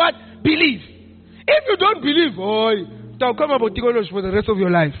 you must what? Believe. If you don't believe, they'll come about for the rest of your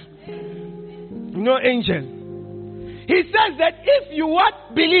life. No angel. He says that if you what?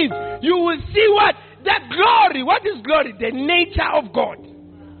 Believe, you will see what? The glory. What is glory? The nature of God.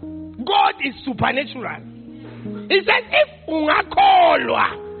 God is supernatural. He said, if ungakholwa,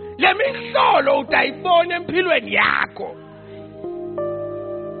 lemihlolo utayibona empilweni yakho.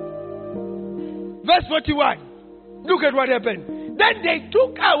 Verse 41. Look at what happened. Then they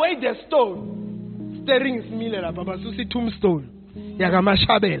took away the stone. Staring is Milela, Baba Susi tombstone.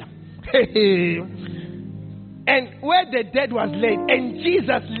 Yagamashabela. And where the dead was laid, and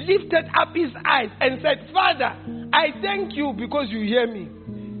Jesus lifted up his eyes and said, "Father, I thank you because you hear me."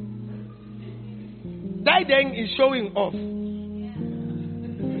 That then is showing off.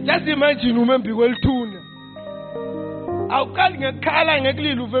 Just imagine women be well tuned. I'll call you a color and a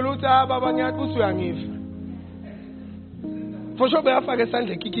little veluta, Baba Nyakusu and if. For sure, I have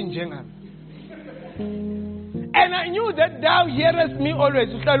a kicking jenga. And I knew that thou hearest me always.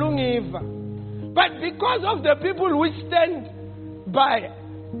 But because of the people which stand by,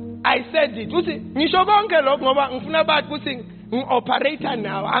 I said it. You see, operator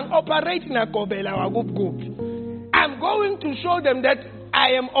now. I'm operating a kobela. I'm going to show them that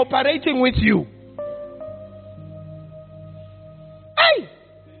I am operating with you. Hey!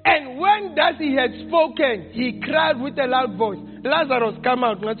 And when that he had spoken, he cried with a loud voice, "Lazarus, come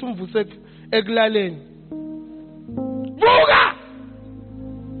out." Buga!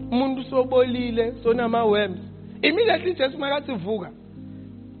 Mundu sobolile, sonama worms. Immediately,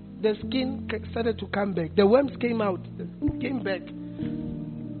 the skin started to come back. The worms came out. The skin came back.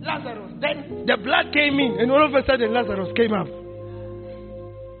 Lazarus. Then the blood came in. And all of a sudden, Lazarus came up.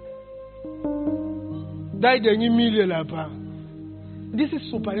 Died an immediately. This is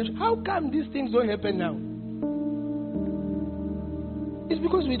supernatural. How come these things don't happen now? It's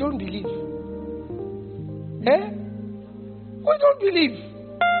because we don't believe. We don't believe.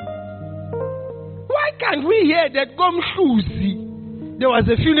 Why can't we hear that there was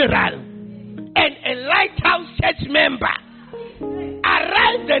a funeral and a Lighthouse church member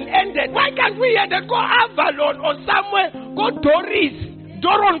arrived and ended? Why can't we hear that go Avalon or somewhere, go Doris,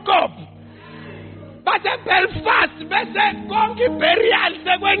 Doronkop? But a Belfast,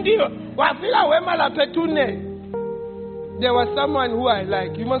 there was someone who I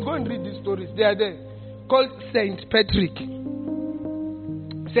like. You must go and read these stories. They are there. Called Saint Patrick.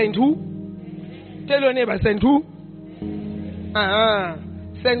 Saint who? Tell your neighbor, Saint who?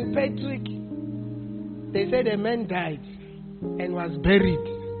 Saint Patrick. They said a man died and was buried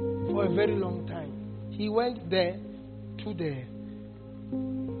for a very long time. He went there to the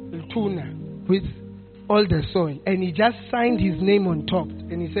tuna with all the soil and he just signed his name on top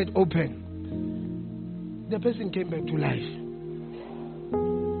and he said, open. The person came back to life.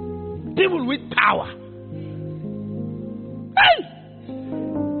 People with power. Hey!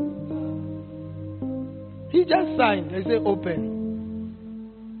 He just signed. They say open.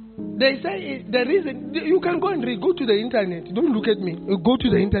 They say the reason, you can go and read, go to the internet. Don't look at me. Go to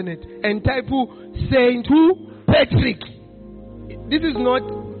the internet and type who? Saint who? Patrick. This is not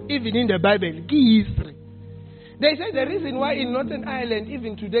even in the Bible. Key history. They say the reason why in Northern Ireland,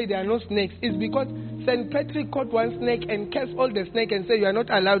 even today, there are no snakes is because St. Patrick caught one snake and cursed all the snakes and said, you are not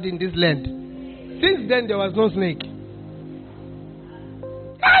allowed in this land. Since then, there was no snake.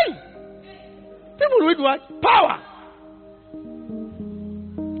 Hey! People with what? Power.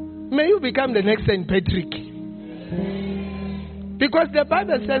 May you become the next St. Patrick. Because the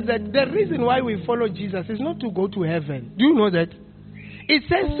Bible says that the reason why we follow Jesus is not to go to heaven. Do you know that? It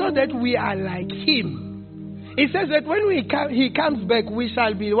says so that we are like him. It says that when he comes back, we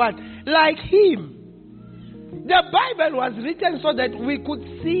shall be what? Like him. The Bible was written so that we could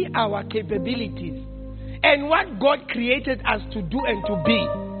see our capabilities and what God created us to do and to be.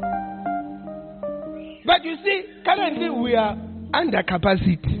 But you see, currently we are under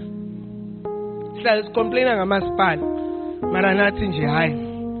capacity. Sales complaining about masipala, maranathi nje hayi.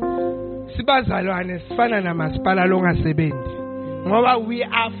 Sibazalwane sifana na masipala longasebenzi. Ngoba we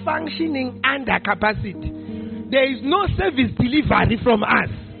are functioning under capacity. There is no service delivery from us.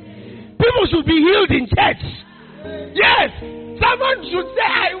 People should be healed in church. Yes. Someone should say,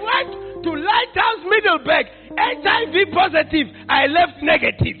 I went to Lighthouse Middleburg, HIV positive, I left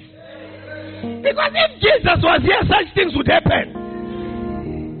negative. Because if Jesus was here, such things would happen.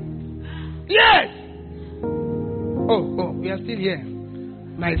 Yes. Oh, we are still here.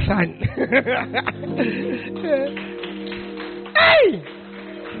 My son. Hey.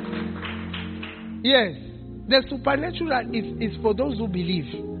 Yes. The supernatural is for those who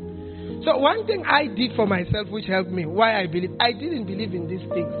believe. So one thing I did for myself which helped me, why I believe, I didn't believe in these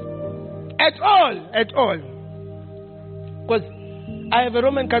things. At all. Because I have a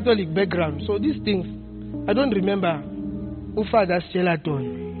Roman Catholic background. So these things, I don't remember Ufadas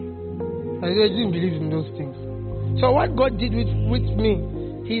Chelaton. I didn't believe in those things. So what God did with me,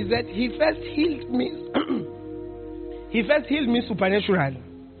 is that He first healed me. He first healed me supernaturally.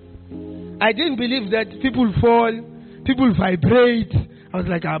 I didn't believe that people fall, people vibrate. I was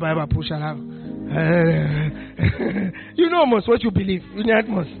like, push around. You know almost what you believe. You know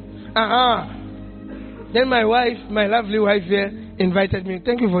almost. Then my wife, my lovely wife here, invited me.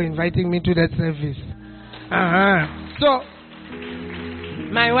 Thank you for inviting me to that service. So,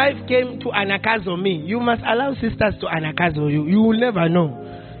 my wife came to anakazo me. You must allow sisters to anakazo you. You will never know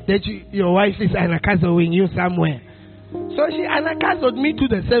that your wife is anakazoing you somewhere. So she anakazoed me to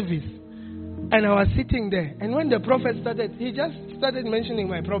the service. And I was sitting there. And when the prophet started, he just started mentioning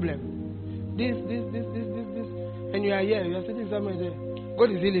my problem. This. And you are here. You are sitting somewhere there.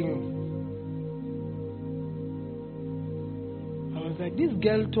 God is healing you. I was like, this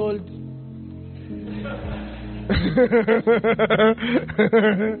girl told...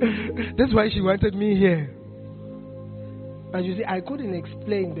 That's why she wanted me here. And you see, I couldn't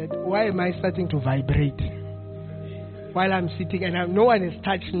explain that. Why am I starting to vibrate? While I'm sitting and no one has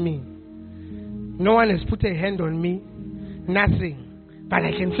touched me. No one has put a hand on me. Nothing. But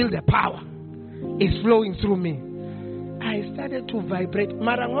I can feel the power. It's flowing through me. I started to vibrate.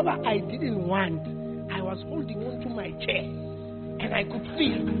 Marangova, I didn't want. I was holding on to my chair. And I could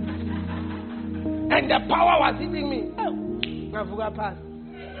feel. And the power was hitting me. Oh, ngavuka pass.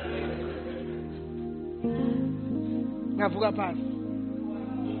 Ngavuka pass.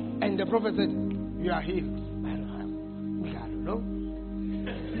 And the prophet said, you are healed.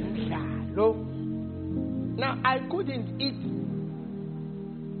 Now, I couldn't eat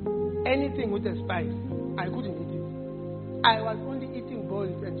anything with a spice. I couldn't eat it. I was only eating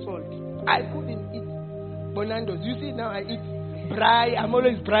boiled and salt. I couldn't eat bonandos. You see, now I eat braai. I'm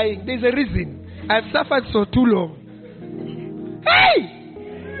always braaiing. There's a reason. I've suffered so too long. Hey!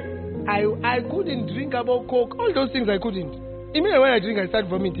 I couldn't drink about Coke. All those things I couldn't. Immediately when I drink, I start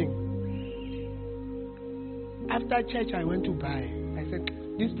vomiting. After church, I went to buy. I said,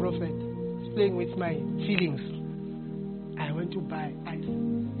 this prophet is playing with my feelings. I went to buy ice.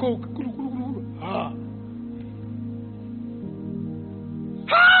 Coke. Ah!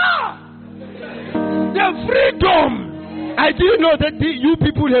 The freedom! I didn't know that you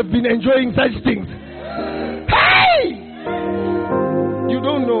people have been enjoying such things. Hey! You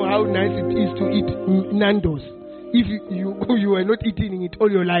don't know how nice it is to eat Nando's if you were not eating it all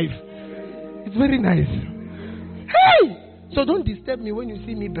your life. It's very nice. Hey! So don't disturb me when you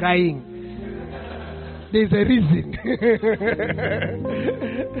see me braaiing. There's a reason.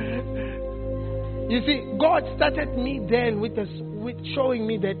 You see, God started me then with showing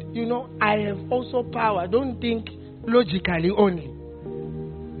me that, I have also power. Don't think logically only.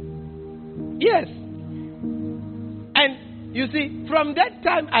 Yes. And you see, from that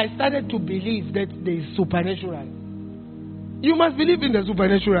time I started to believe that there is supernatural. You must believe in the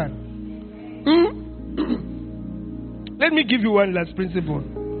supernatural. Let me give you one last principle.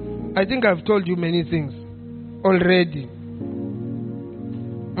 I think I've told you many things already.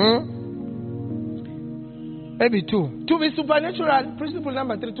 Maybe two. To be supernatural, principle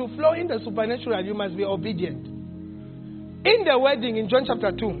number 3, to flow in the supernatural, you must be obedient. In the wedding in John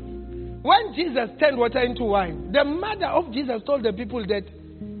chapter 2, when Jesus turned water into wine, the mother of Jesus told the people that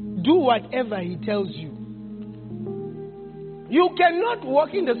do whatever he tells you. You cannot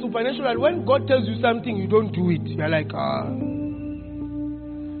walk in the supernatural when God tells you something, you don't do it. You're like,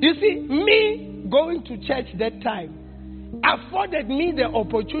 You see, me going to church that time afforded me the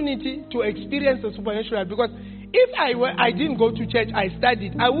opportunity to experience the supernatural, because if I didn't go to church, I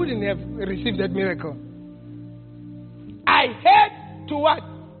studied, I wouldn't have received that miracle. I had to what?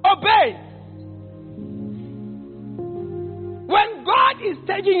 Obey. When God is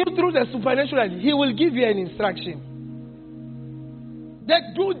taking you through the supernatural, He will give you an instruction.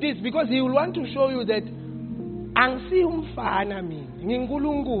 That do this, because He will want to show you that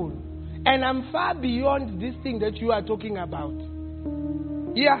and I'm far beyond this thing that you are talking about.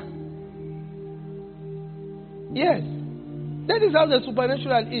 Yeah. Yes. That is how the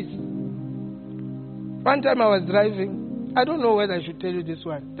supernatural is. One time I was driving. I don't know whether I should tell you this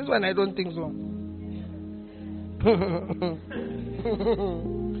one. This one I don't think so.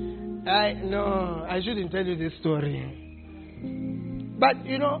 I shouldn't tell you this story. But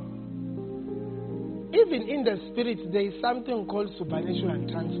even in the spirit, there is something called supernatural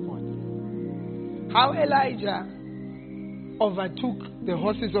transport. How Elijah overtook the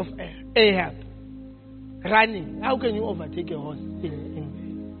horses of Ahab running. How can you overtake a horse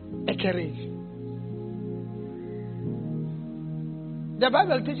in a carriage? The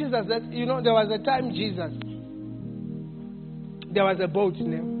Bible teaches us that, there was a time there was a boat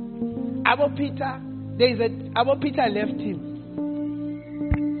named Abu Peter. Abu Peter left him.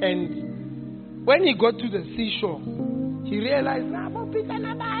 And when he got to the seashore, he realized,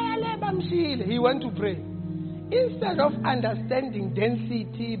 he went to pray. Instead of understanding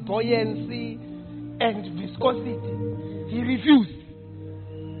density, buoyancy, and viscosity, he refused.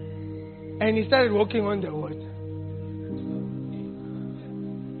 And he started walking on the water.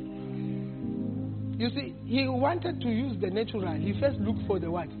 You see, he wanted to use the natural. He first looked for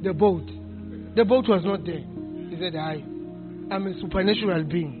the what? The boat. The boat was not there. He said, I'm a supernatural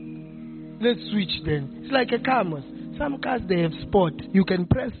being. Let's switch then. It's like a car. Some cars, they have sport. You can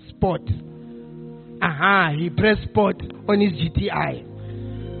press sport. He pressed sport on his GTI.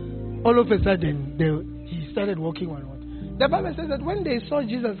 All of a sudden, he started walking on water. The Bible says that when they saw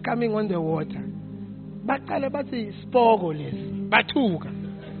Jesus coming on the water,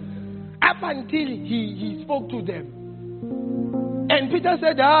 up until he spoke to them. And Peter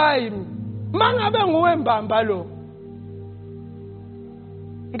said,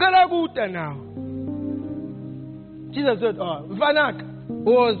 now. Jesus said, Vanak,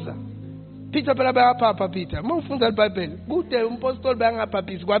 Oza. Peter, Papa Peter. Mufunda the Bible. Gute umpostol banga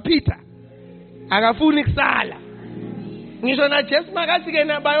papis kwa Peter. Akafuni kusala. Ngisho na Jesu makasike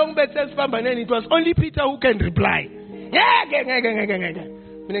na bayongbethe sipambaneni, it was only Peter who can reply.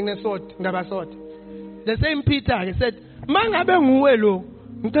 The same Peter, he said, "Mangabe nguwelo,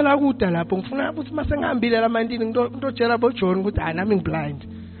 ngitela kuda lapho ngifuna ukuthi masengihambile lamandini ngitotshela boJohn ukuthi I'm blind."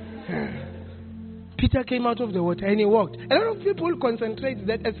 Peter came out of the water and he walked. A lot of people concentrate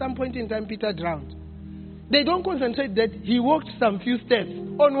that at some point in time Peter drowned. They don't concentrate that he walked some few steps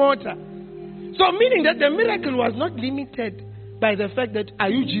on water. So meaning that the miracle was not limited by the fact that are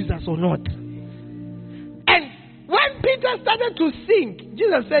you Jesus or not. And when Peter started to sink,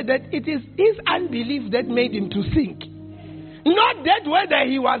 Jesus said that it is his unbelief that made him to sink. Not that whether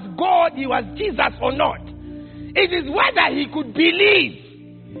he was God, he was Jesus or not. It is whether he could believe.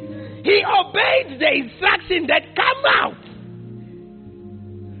 He obeyed the instruction that come out.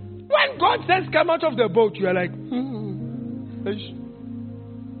 When God says come out of the boat, you are like,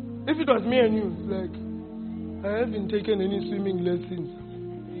 If it was me and you, like, I haven't taken any swimming lessons.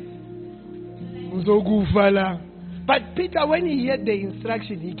 But Peter, when he heard the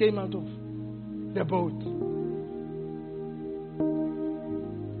instruction, he came out of the boat.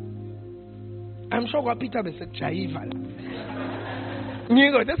 I'm sure what Peter was said,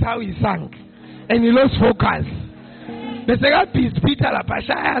 that's how he sank. And he lost focus. The second piece, Peter la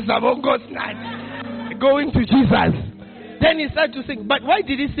Pasha going to Jesus. Then he started to sink. But why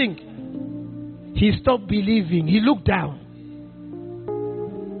did he sink? He stopped believing. He looked down.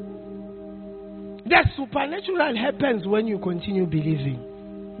 The supernatural happens when you continue believing.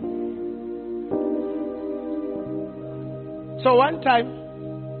 So one time,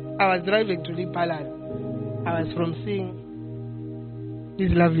 I was driving to Lipalan. I was from seeing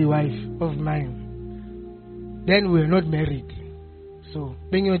this lovely wife of mine. Then we were not married. So,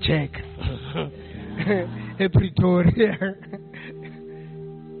 bring your check. A Pretoria.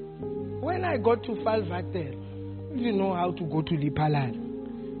 When I got to Valvatel, you know how to go to Lipalan.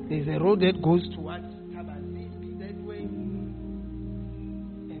 There's a road that goes towards Tabazimbi that way.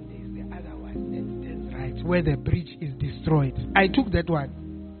 And there's the other one that turns right, where the bridge is destroyed. I took that one.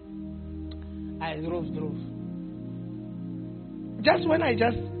 I drove. Just when I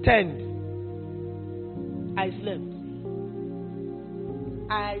just turned, I slept.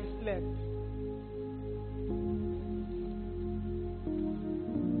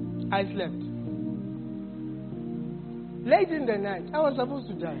 Late in the night, I was supposed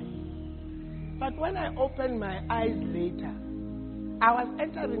to die. But when I opened my eyes later, I was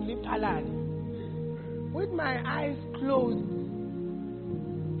entering Lipalan with my eyes closed,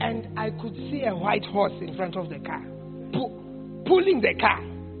 and I could see a white horse in front of the car, pulling the car.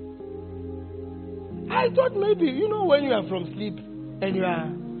 I thought maybe, when you are from sleep and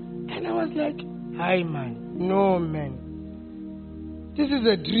and I was like, hi man, no man. This is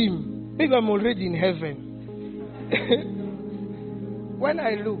a dream. Maybe I'm already in heaven. When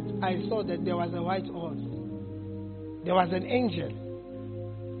I looked, I saw that there was a white horse. There was an angel.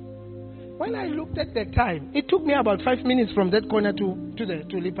 When I looked at the time, it took me about 5 minutes from that corner to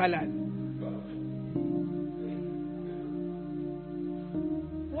Lipalan.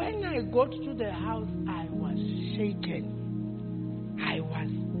 When I got to the house, I was shaken. I was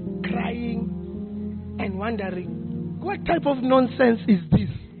crying and wondering, what type of nonsense is this?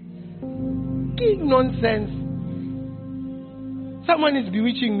 Big nonsense. Someone is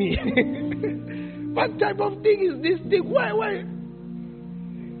bewitching me. What type of thing is this thing? Why?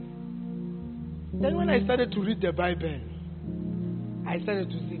 Then when I started to read the Bible, I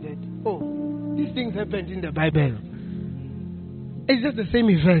started to see that, these things happened in the Bible. It's just the same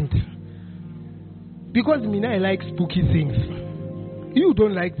event. Because I like spooky things. You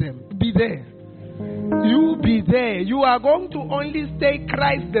don't like them. Be there. You be there. You are going to only stay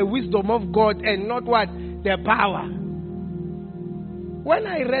Christ, the wisdom of God, and not what? The power. When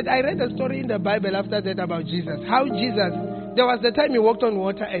I read a story in the Bible after that about Jesus. How Jesus, there was the time he walked on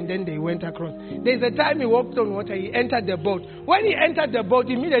water and then they went across. There's a time he walked on water, he entered the boat. When he entered the boat,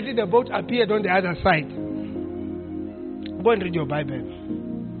 immediately the boat appeared on the other side. Go and read your Bible.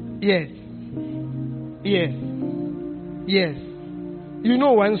 Yes. You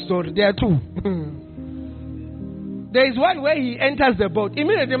know one story. There are two. There is one where he enters the boat.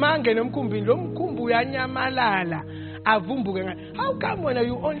 Immediately, how come when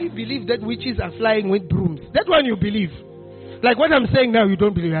you only believe that witches are flying with brooms? That one you believe. Like what I'm saying now, you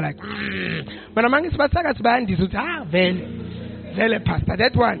don't believe. You're like, but among his pastor, pastor,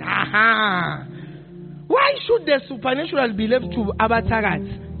 that one. Aha. Why should the supernatural be left to avatars?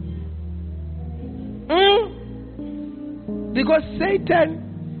 Because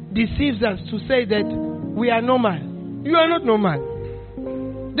Satan deceives us to say that we are normal. You are not normal.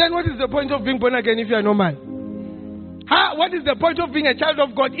 Then what is the point of being born again if you are normal? What is the point of being a child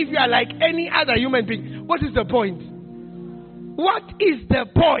of God if you are like any other human being? What is the point? What is the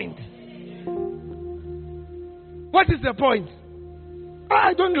point? What is the point?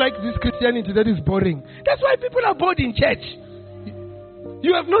 I don't like this Christianity that is boring. That's why people are bored in church.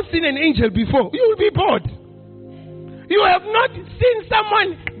 You have not seen an angel before. You will be bored. You have not seen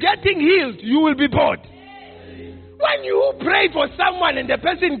someone getting healed. You will be bored. When you pray for someone and the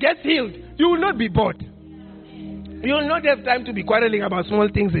person gets healed, you will not be bored. You will not have time to be quarreling about small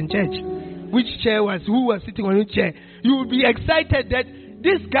things in church. Who was sitting on which chair. You will be excited that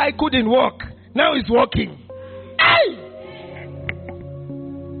this guy couldn't walk. Now he's walking. Hey!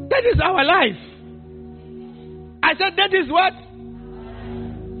 That is our life. I said that is what?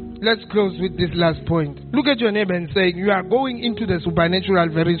 Let's close with this last point. Look at your neighbor and say, you are going into the supernatural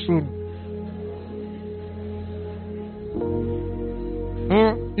very soon.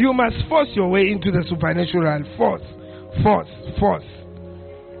 You must force your way into the supernatural. Force.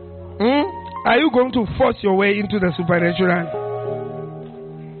 Are you going to force your way into the supernatural?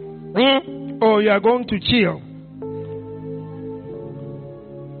 Or you are going to chill?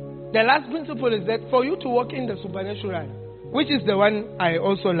 The last principle is that for you to walk in the supernatural, which is the one I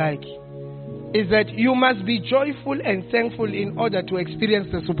also like, is that you must be joyful and thankful in order to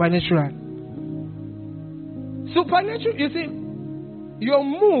experience the supernatural. Supernatural, you see, your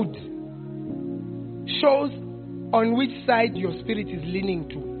mood shows on which side your spirit is leaning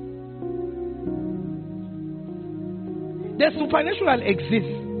to. The supernatural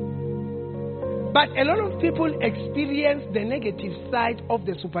exists, but a lot of people experience the negative side of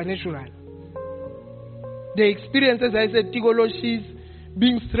the supernatural. They experience, as I said, tigoloshis,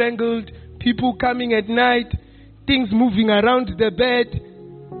 being strangled, people coming at night, things moving around the bed.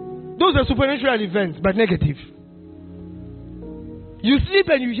 Those are supernatural events, but negative. You sleep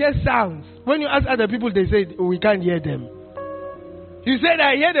and you hear sounds. When you ask other people, they say, we can't hear them. You said,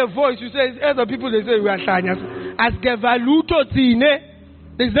 I hear the voice. You say, other people, they say, we are tanyas.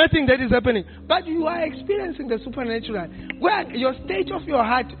 There's nothing that is happening. But you are experiencing the supernatural. Where your state of your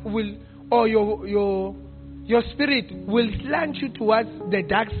heart will, or your spirit will slant you towards the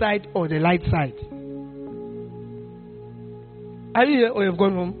dark side or the light side. Are you here or have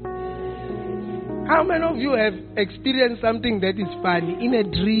gone home? How many of you have experienced something that is funny in a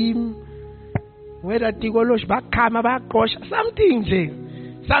dream?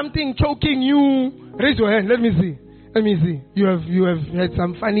 Something choking you. Raise your hand. Let me see. You have had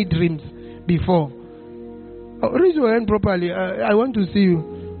some funny dreams before. Oh, raise your hand properly. I want to see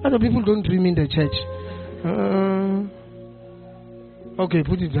you. Other people don't dream in the church. Okay,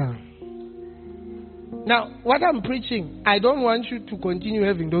 put it down. Now, what I'm preaching, I don't want you to continue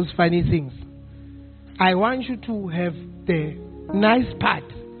having those funny things. I want you to have the nice part.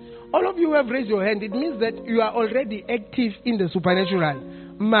 All of you who have raised your hand, it means that you are already active in the supernatural.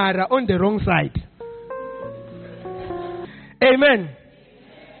 Mara on the wrong side. Amen.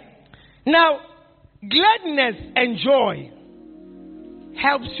 Now, gladness and joy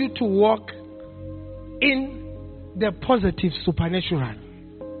helps you to walk in the positive supernatural.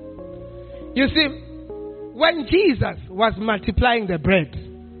 You see, when Jesus was multiplying the bread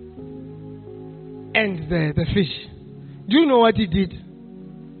and the fish, do you know what he did?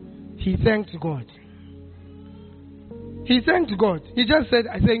 He thanked God. He thanked God. He just said,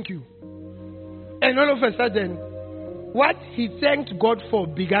 I thank you. And all of a sudden, what he thanked God for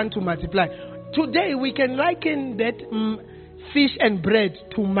began to multiply. Today, we can liken that fish and bread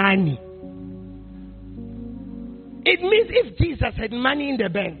to money. It means if Jesus had money in the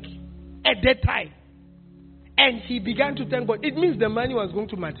bank at that time, and he began to thank God, it means the money was going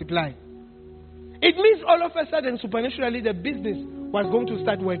to multiply. It means all of a sudden, supernaturally, the business was going to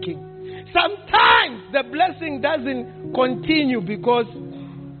start working. Sometimes the blessing doesn't continue because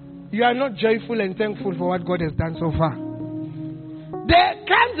you are not joyful and thankful for what God has done so far. There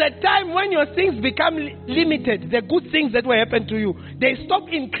comes a time when your things become limited. The good things that will happen to you, they stop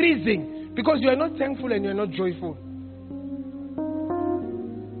increasing because you are not thankful and you are not joyful.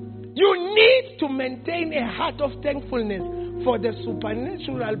 You need to maintain a heart of thankfulness for the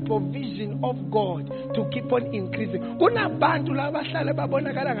supernatural provision of God to keep on increasing.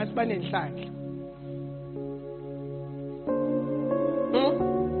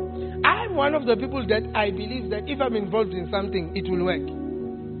 I'm one of the people that I believe that if I'm involved in something, it will work.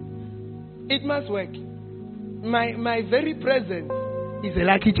 It must work. My very presence is a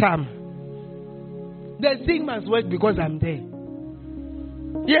lucky charm. The thing must work because I'm there.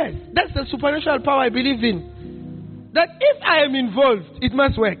 Yes, that's the supernatural power I believe in. That if I am involved, it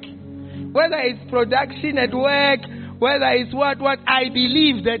must work. Whether it's production at work, whether it's what, I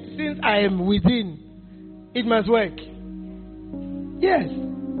believe that since I am within, it must work. Yes.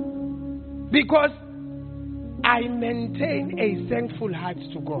 Because I maintain a thankful heart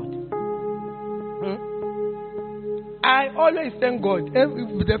to God. I always thank God.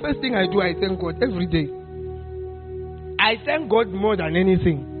 The first thing I do, I thank God every day. I thank God more than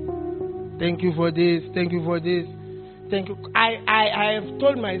anything. Thank you for this. Thank you for this. Thank you. I have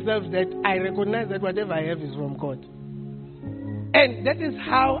told myself that I recognize that whatever I have is from God. And that is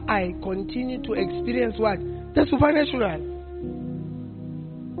how I continue to experience what? The supernatural.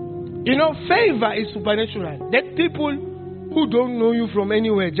 You know, favor is supernatural. That people who don't know you from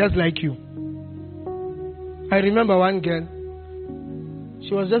anywhere just like you. I remember one girl.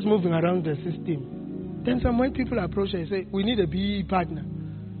 She was just moving around the system. Then some white people approached her and said, we need a BE partner.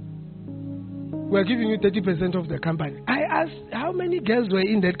 We're giving you 30% of the company. I asked, how many girls were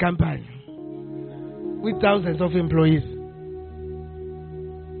in that company? With thousands of employees.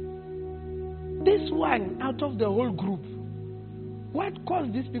 This one out of the whole group. What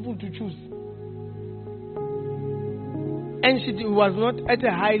caused these people to choose? And she was not at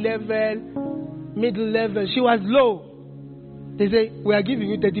a high level, middle level. She was low. They say, we are giving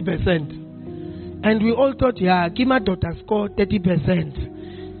you 30%. And we all thought, yeah, Kima daughter scored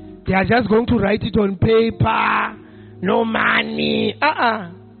 30%. They are just going to write it on paper. No money.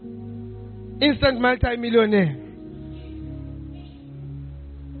 Instant multi-millionaire.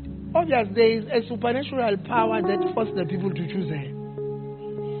 Obviously, there is a supernatural power that forced the people to choose her.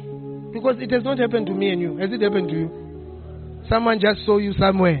 Because it has not happened to me and you. Has it happened to you? Someone just saw you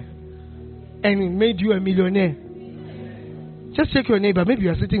somewhere and made you a millionaire. Just check your neighbor. Maybe you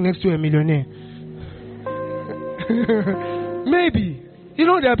are sitting next to a millionaire. Maybe. You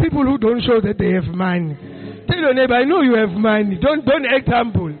know, there are people who don't show that they have money. Tell your neighbor, I know you have money. Don't act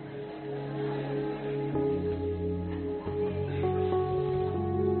humble.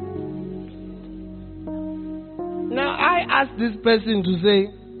 Now I asked this person to say,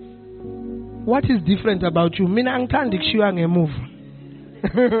 what is different about you? Mina angithandi kushiwa ngemuva.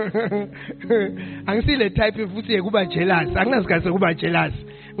 Angisile type futhi ekuba jealous. Anginasikhathi sokuba jealous.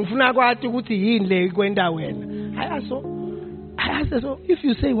 Ngifuna kwathi ukuthi yini le kwenda wena. I asked her, so if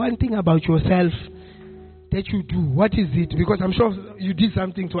you say one thing about yourself that you do, what is it? Because I'm sure you did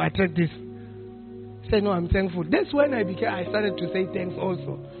something to attract this. Say, no, I'm thankful. That's when I started to say thanks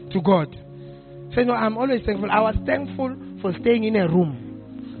also to God. Say, no, I'm always thankful. I was thankful for staying in a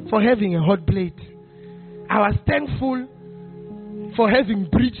room, for having a hot plate. I was thankful for having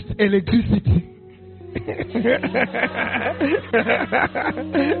breached electricity.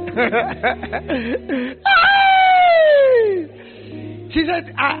 She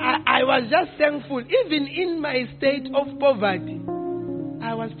said, I was just thankful. Even in my state of poverty,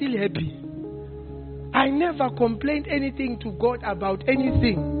 I was still happy. I never complained anything to God about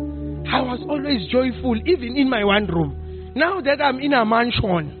anything. I was always joyful, even in my one room. Now that I'm in a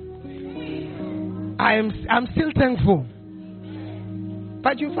mansion, I'm still thankful.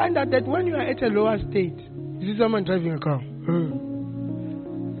 But you find out that when you are at a lower state, you see someone driving a car.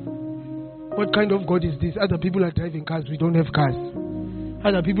 What kind of God is this? Other people are driving cars, we don't have cars.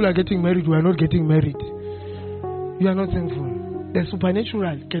 Other people are getting married, we are not getting married. You are not thankful. The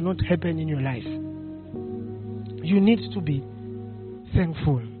supernatural cannot happen in your life. You need to be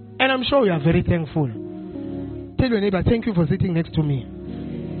thankful. And I'm sure you are very thankful. Tell your neighbor, thank you for sitting next to me.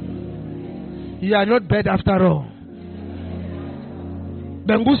 You are not bad after all.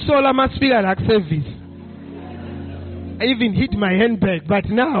 Bengusola must feel like service. I even hit my handbag, but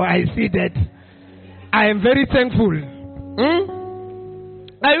now I see that I am very thankful.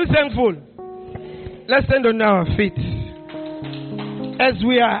 Are you thankful? Let's stand on our feet as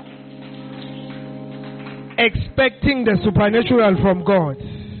we are expecting the supernatural from God.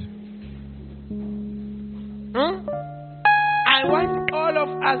 I want all of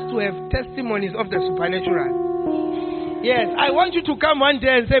us to have testimonies of the supernatural. Yes, I want you to come one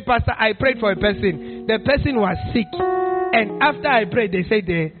day and say, Pastor, I prayed for a person. The person was sick. And after I prayed, they said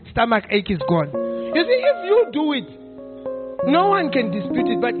the stomach ache is gone. You see, if you do it, no one can dispute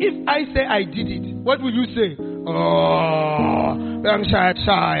it. But if I say I did it, what will you say?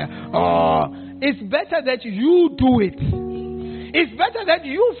 It's better that you do it. It's better that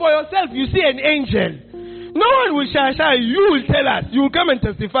you for yourself, you see an angel. No one will shy. You will tell us. You will come and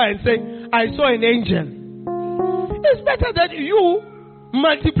testify and say, I saw an angel. It's better that you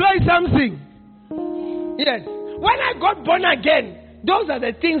multiply something. Yes. When I got born again, those are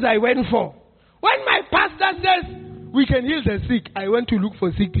the things I went for. When my pastor says, we can heal the sick, I went to look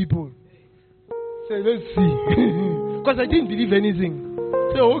for sick people. Say, let's see. Because I didn't believe anything.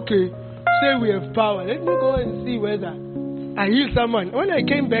 Say, okay. Say we have power. Let me go and see whether I heal someone. When I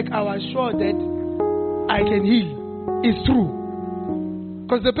came back, I was sure that I can heal. It's true.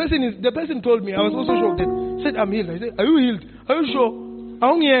 Because the person told me, I was also shocked. That said, I'm healed. I said, are you healed? Are you sure?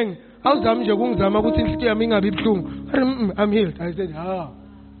 I'm healed. I said,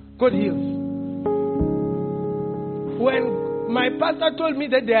 God heals. When my pastor told me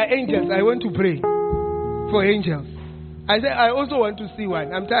that there are angels, I went to pray for angels. I said, I also want to see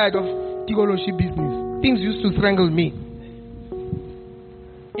one. I'm tired of theology business. Things used to strangle me.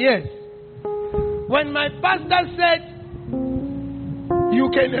 Yes. When my pastor said, you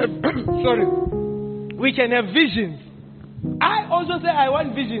can have, we can have visions. I also say I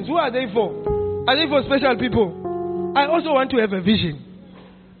want visions. Who are they for? Are they for special people? I also want to have a vision.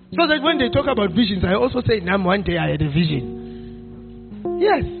 So that when they talk about visions, I also say, Nam, one day I had a vision.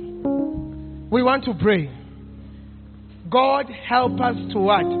 Yes. We want to pray. God help us to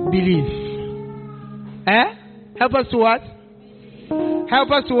what? Believe. Help us to what?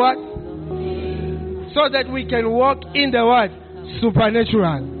 Help us to what? So that we can walk in the what?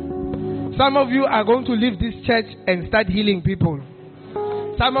 Supernatural. Some of you are going to leave this church and start healing people.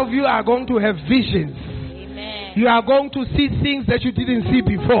 Some of you are going to have visions. Amen. You are going to see things that you didn't see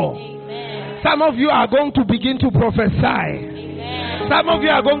before. Amen. Some of you are going to begin to prophesy. Amen. Some of you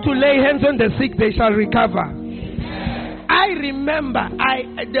are going to lay hands on the sick, they shall recover. Amen. I remember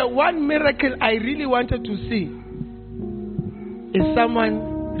the one miracle I really wanted to see is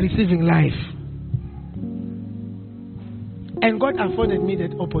someone receiving life. And God afforded me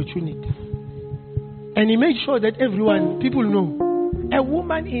that opportunity. And He made sure that people know. A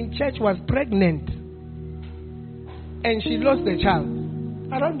woman in church was pregnant. And she lost the child.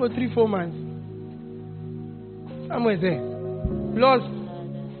 Around about 3-4 months. Somewhere there. Lost.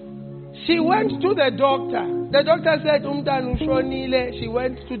 She went to the doctor. The doctor said, she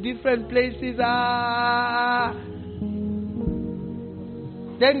went to different places.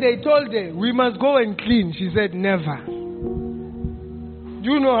 Then they told her, we must go and clean. She said, never. Do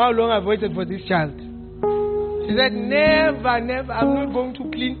you know how long I've waited for this child? She said, never. I'm not going to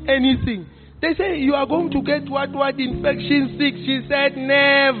clean anything. They say, you are going to get what infection sick. She said,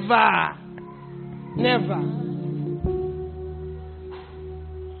 never.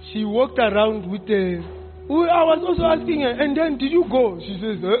 She walked around with I was also asking her, and then did you go? She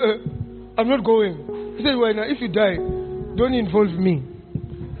says, I'm not going. He said, well, now, if you die, don't involve me.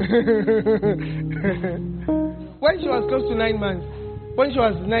 When she was close to 9 months,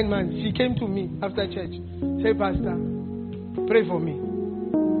 she came to me after church. Say, Pastor, pray for me.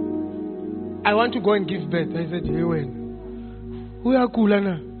 I want to go and give birth. I said, hey, when? We are cool,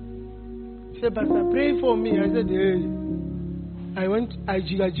 Anna. Say, Pastor, pray for me. I said, hey. I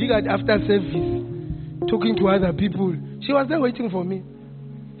jiggered after service, talking to other people. She was there waiting for me.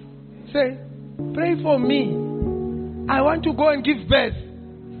 Say, pray for me. I want to go and give birth.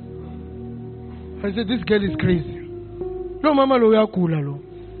 I said, this girl is crazy. No, Mama, lo ya kula lo.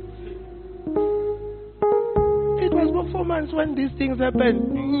 It was for 4 months when these things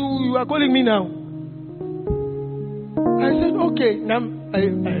happened. You are calling me now. I said, okay.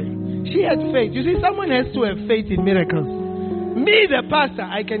 She had faith. You see, someone has to have faith in miracles. Me, the pastor,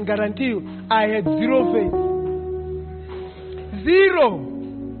 I can guarantee you, I had zero faith. Zero.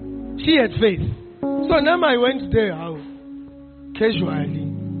 She had faith. So now I went there, casually.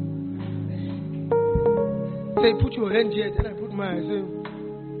 Say, put your hand here. Then I put my hand. Say,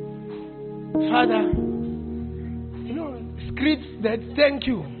 Father, scripts that thank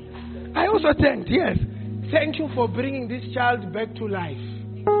you. I also thanked, yes. Thank you for bringing this child back to life.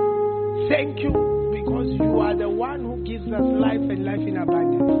 Thank you because you are the one who gives us life and life in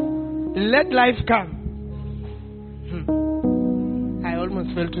abundance. Let life come. I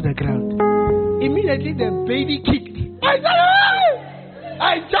almost fell to the ground. Immediately the baby kicked. I said, hey!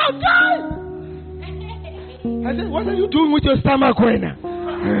 I jumped out. I said, what are you doing with your stomach, Wena?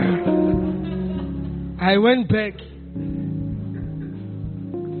 I went back.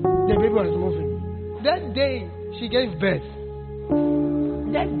 The baby was moving. That day, she gave birth.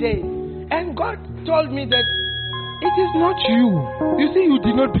 That day. And God told me that it is not you. You see, you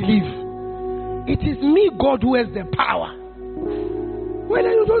did not believe. It is me, God, who has the power.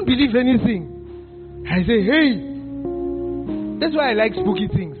 Whether you don't believe anything. I say, hey. That's why I like spooky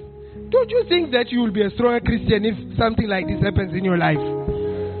things. Don't you think that you will be a stronger Christian if something like this happens in your life?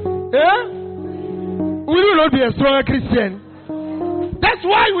 Yeah? Will you not be a stronger Christian? That's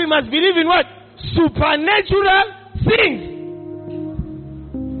why we must believe in what? Supernatural things.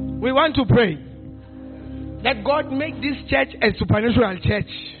 We want to pray that God make this church a supernatural church.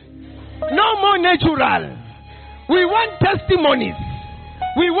 No more natural. We want testimonies.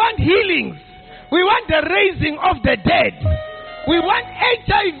 We want healings. We want the raising of the dead. We want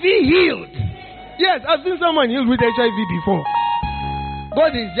HIV healed. Yes, I've seen someone healed with HIV before.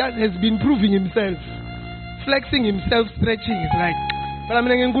 God has been proving himself, flexing himself, stretching. It's like, let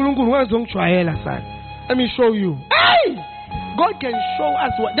me show you. Hey! God can show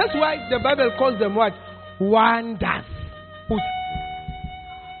us what. That's why the Bible calls them what? Wonders.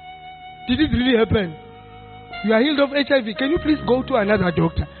 Did it really happen? You are healed of HIV. Can you please go to another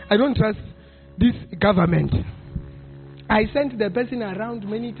doctor? I don't trust this government. I sent the person around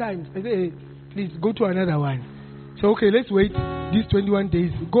many times. I say, hey, please go to another one. So, okay, let's wait these 21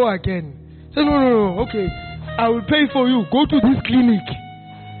 days. Go again. So, no. Okay, I will pay for you. Go to this clinic.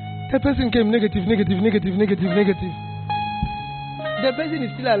 The person came negative. The person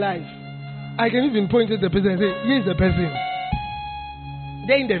is still alive. I can even point at the person and say, here's the person.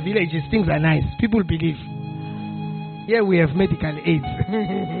 There in the villages, things are nice. People believe. Here we have medical aids.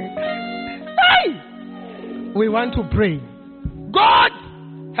 Hey! We want to pray. God,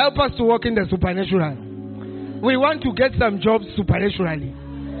 help us to walk in the supernatural. We want to get some jobs supernaturally.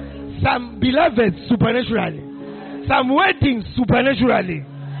 Some beloveds supernaturally. Some weddings supernaturally.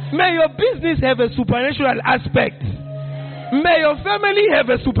 May your business have a supernatural aspect. May your family have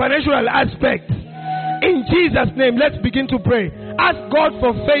a supernatural aspect. In Jesus' name, let's begin to pray. Ask God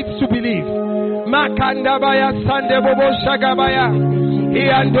for faith to believe. Makandabaya Sandebobo Shagabaya.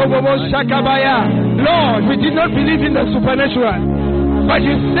 Iandobobo Shagabaya. Lord, we did not believe in the supernatural. But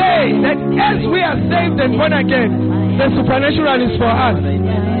you say that as we are saved and born again, the supernatural is for us.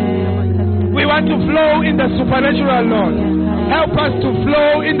 We want to flow in the supernatural, Lord. Help us to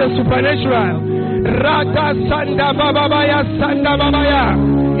flow in the supernatural. Rata Sanda Babaya Sanda Babaya.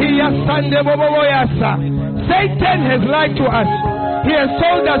 Iya Sande Boboyasa. Satan has lied to us. He has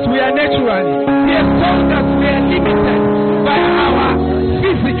told us we are natural. He has told us we are limited by our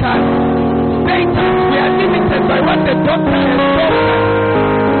physical status. We are limited by what the doctor has told us.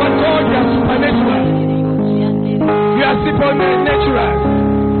 But God, you are supernatural. You are supernatural.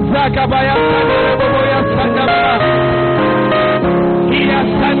 Zakabaya Sande Boboya Sanda Babaya. Iya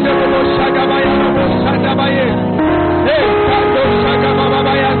Sande Bobo Shagabaya Bobo Sanda Baye. Hey, Sando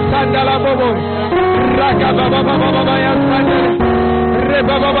Shagabaya Sanda La Bobo. Ragabababaya Sanda.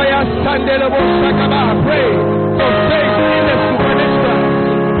 Rebababaya Sanda La Bobo Shagaba. Pray for faith in the supernatural.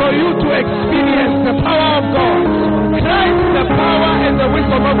 For you to experience the power of God. Christ, the power and the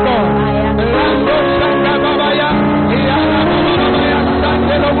wisdom of God. Lando Shagabaya. Iya Bababaya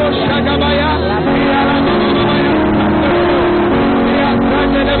Sanda La Bobo Shagabaya. Iya Bababaya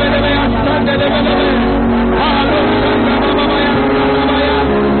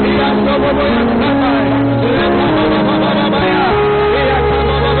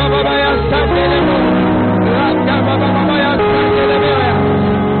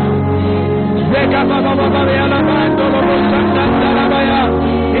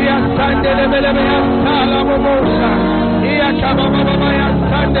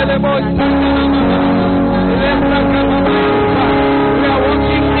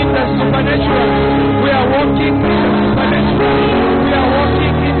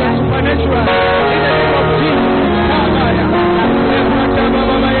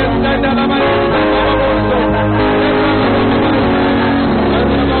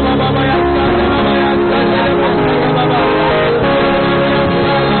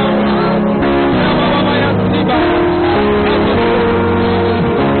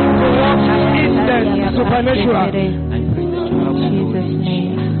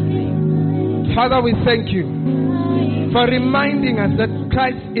Father, we thank you for reminding us that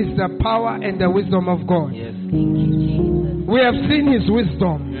Christ is the power and the wisdom of God. Yes. We have seen his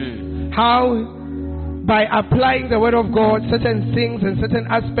wisdom. How by applying the word of God, certain things and certain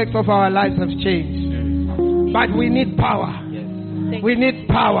aspects of our lives have changed. But we need power. Yes. We need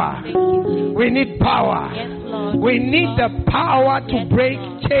power. We need power. Yes, Lord. We need the power to break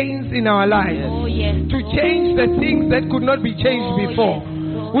chains in our lives. Oh, yes. To change the things that could not be changed before. Yes.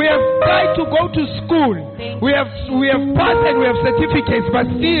 We have tried to go to school. We have passed and we have certificates, but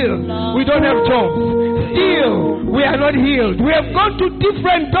still we don't have jobs. Still we are not healed. We have gone to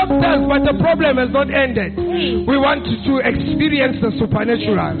different doctors, but the problem has not ended. We want to experience the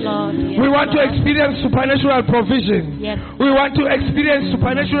supernatural. We want to experience supernatural provision. We want to experience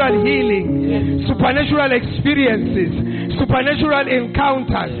supernatural healing, supernatural experiences, supernatural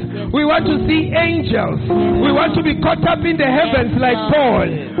encounters. We want to see angels. We want to be caught up in the heavens like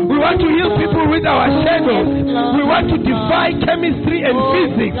Paul. We want to heal people with our shadows. We want to defy chemistry and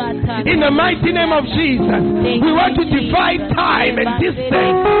physics in the mighty name of Jesus. We want to defy time and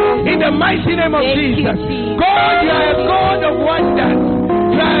distance in the mighty name of Jesus. God, you are a God of wonders.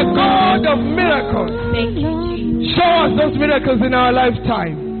 You are a God of miracles. Show us those miracles in our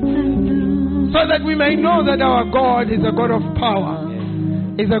lifetime so that we may know that our God is a God of power.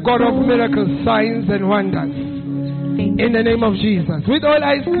 is a God of miracles, signs, and wonders. In the name of Jesus. With all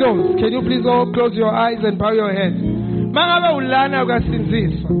eyes closed, can you please all close your eyes and bow your heads?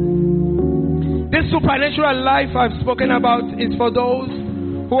 This supernatural life I've spoken about is for those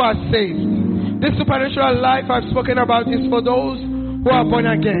who are saved. This supernatural life I've spoken about is for those who are born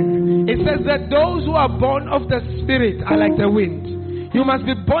again. It says that those who are born of the Spirit are like the wind. You must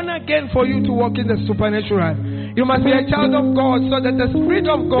be born again for you to walk in the supernatural. You must be a child of God so that the Spirit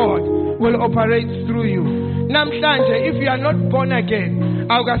of God will operate through you. Namhlanje, if you are not born again,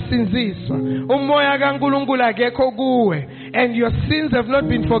 and your sins have not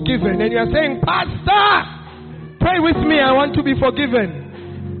been forgiven, and you are saying, Pastor, pray with me, I want to be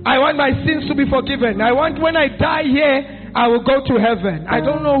forgiven. I want my sins to be forgiven. I want when I die here, I will go to heaven. I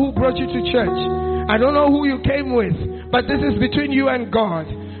don't know who brought you to church. I don't know who you came with. But this is between you and God.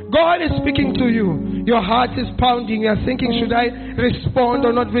 God is speaking to you. Your heart is pounding. You're thinking, should I respond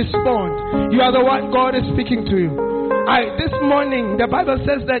or not respond? You are the one God is speaking to you. This morning, the Bible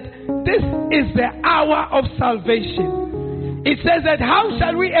says that this is the hour of salvation. It says that how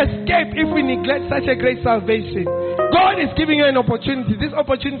shall we escape if we neglect such a great salvation? God is giving you an opportunity. This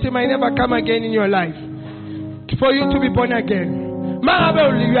opportunity might never come again in your life for you to be born again. You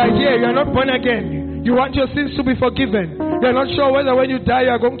are here, you are not born again. You want your sins to be forgiven. You are not sure whether when you die you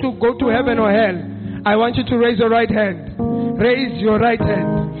are going to go to heaven or hell. I want you to raise your right hand. Raise your right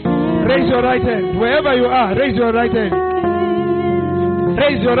hand. Raise your right hand. Wherever you are, raise your right hand.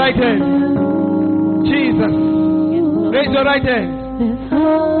 Raise your right hand. Jesus. Raise your right hand.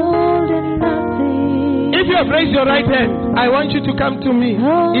 If you have raised your right hand, I want you to come to me.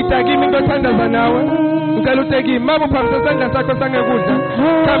 Come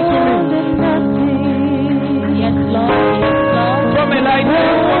to me. Yes, Lord. Yes, Lord. From a light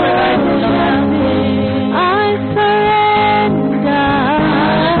hand. From a light hand. I surrender.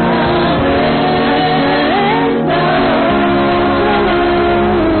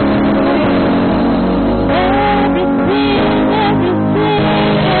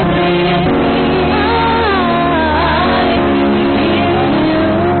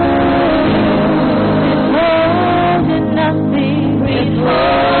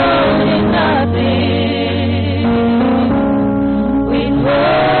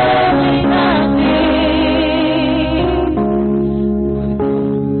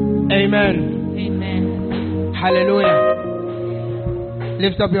 Hallelujah.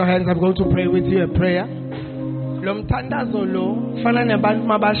 Lift up your hands. I'm going to pray with you a prayer. And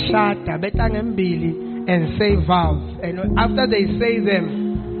say vows. And after they say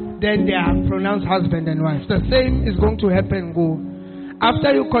them, then they are pronounced husband and wife. The same is going to happen.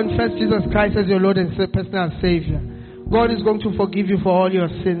 After you confess Jesus Christ as your Lord and personal Savior, God is going to forgive you for all your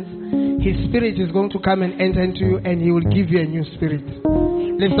sins. His Spirit is going to come and enter into you, and He will give you a new spirit.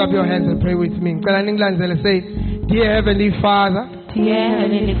 Lift up your hands and pray with me. Say, Dear Heavenly Father,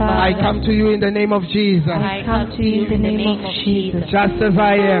 I come to you in the name of Jesus. I come to you in the name of Jesus. Just as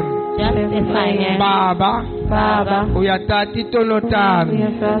I am. Just as I am. Baba,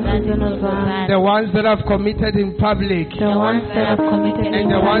 the ones that have committed in public, the ones that have committed and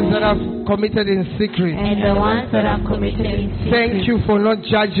the ones that have committed in secret. And the ones that have committed in secret. Thank you for not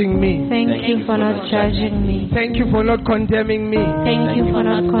judging me. Thank you for not judging me. Thank you for not condemning me. Thank you for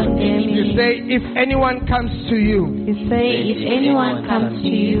not condemning me. You say if anyone comes to you, you say if anyone comes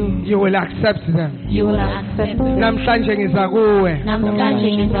to you, you will accept them. You will accept them.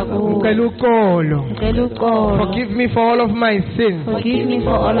 Forgive me for all of my sins. Forgive me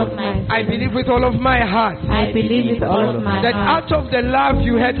for all of my sins. I believe with all of my heart. I believe with all of my that heart. out of the love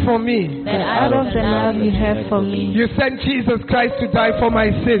you had for me, that out of the love you have for me, you sent Jesus Christ to die for my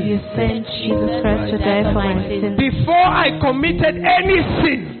sins. You sent Jesus Christ to die for my sins. Before I committed any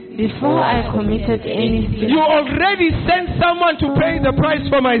sin, before I committed any sin, you already sent someone to pay the price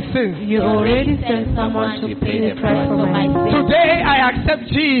for my sins. You already sent someone to pay the price for my sins. Today I accept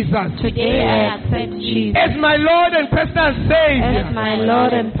Jesus. Today I accept Jesus as my Lord and personal Savior. As my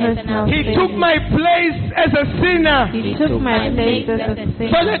Lord and personal He Savior. took my place as a sinner. He took my place as a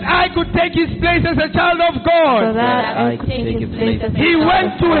sinner. So that I could take His place as a child of God. So that I could take His place as a He child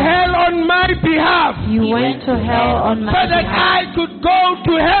went to hell on my behalf. He went to hell on my behalf. So that I could go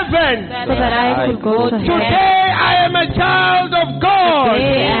to heaven. So that I could go to heaven. Today I am a child of God.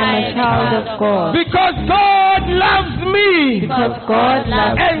 Today I am a child of God. Because God loves me. Because God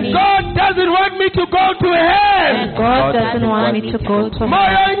loves me. And God doesn't want me to go to hell. And God doesn't want me to go to hell.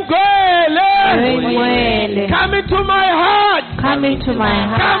 Come into my heart. Come into my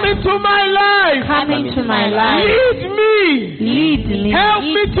heart. Come into my life. Come into my life. Lead me. Lead me. Help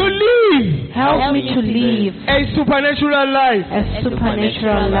me to live Help me to live a supernatural life. a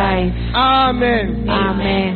supernatural life. Amen. Amen.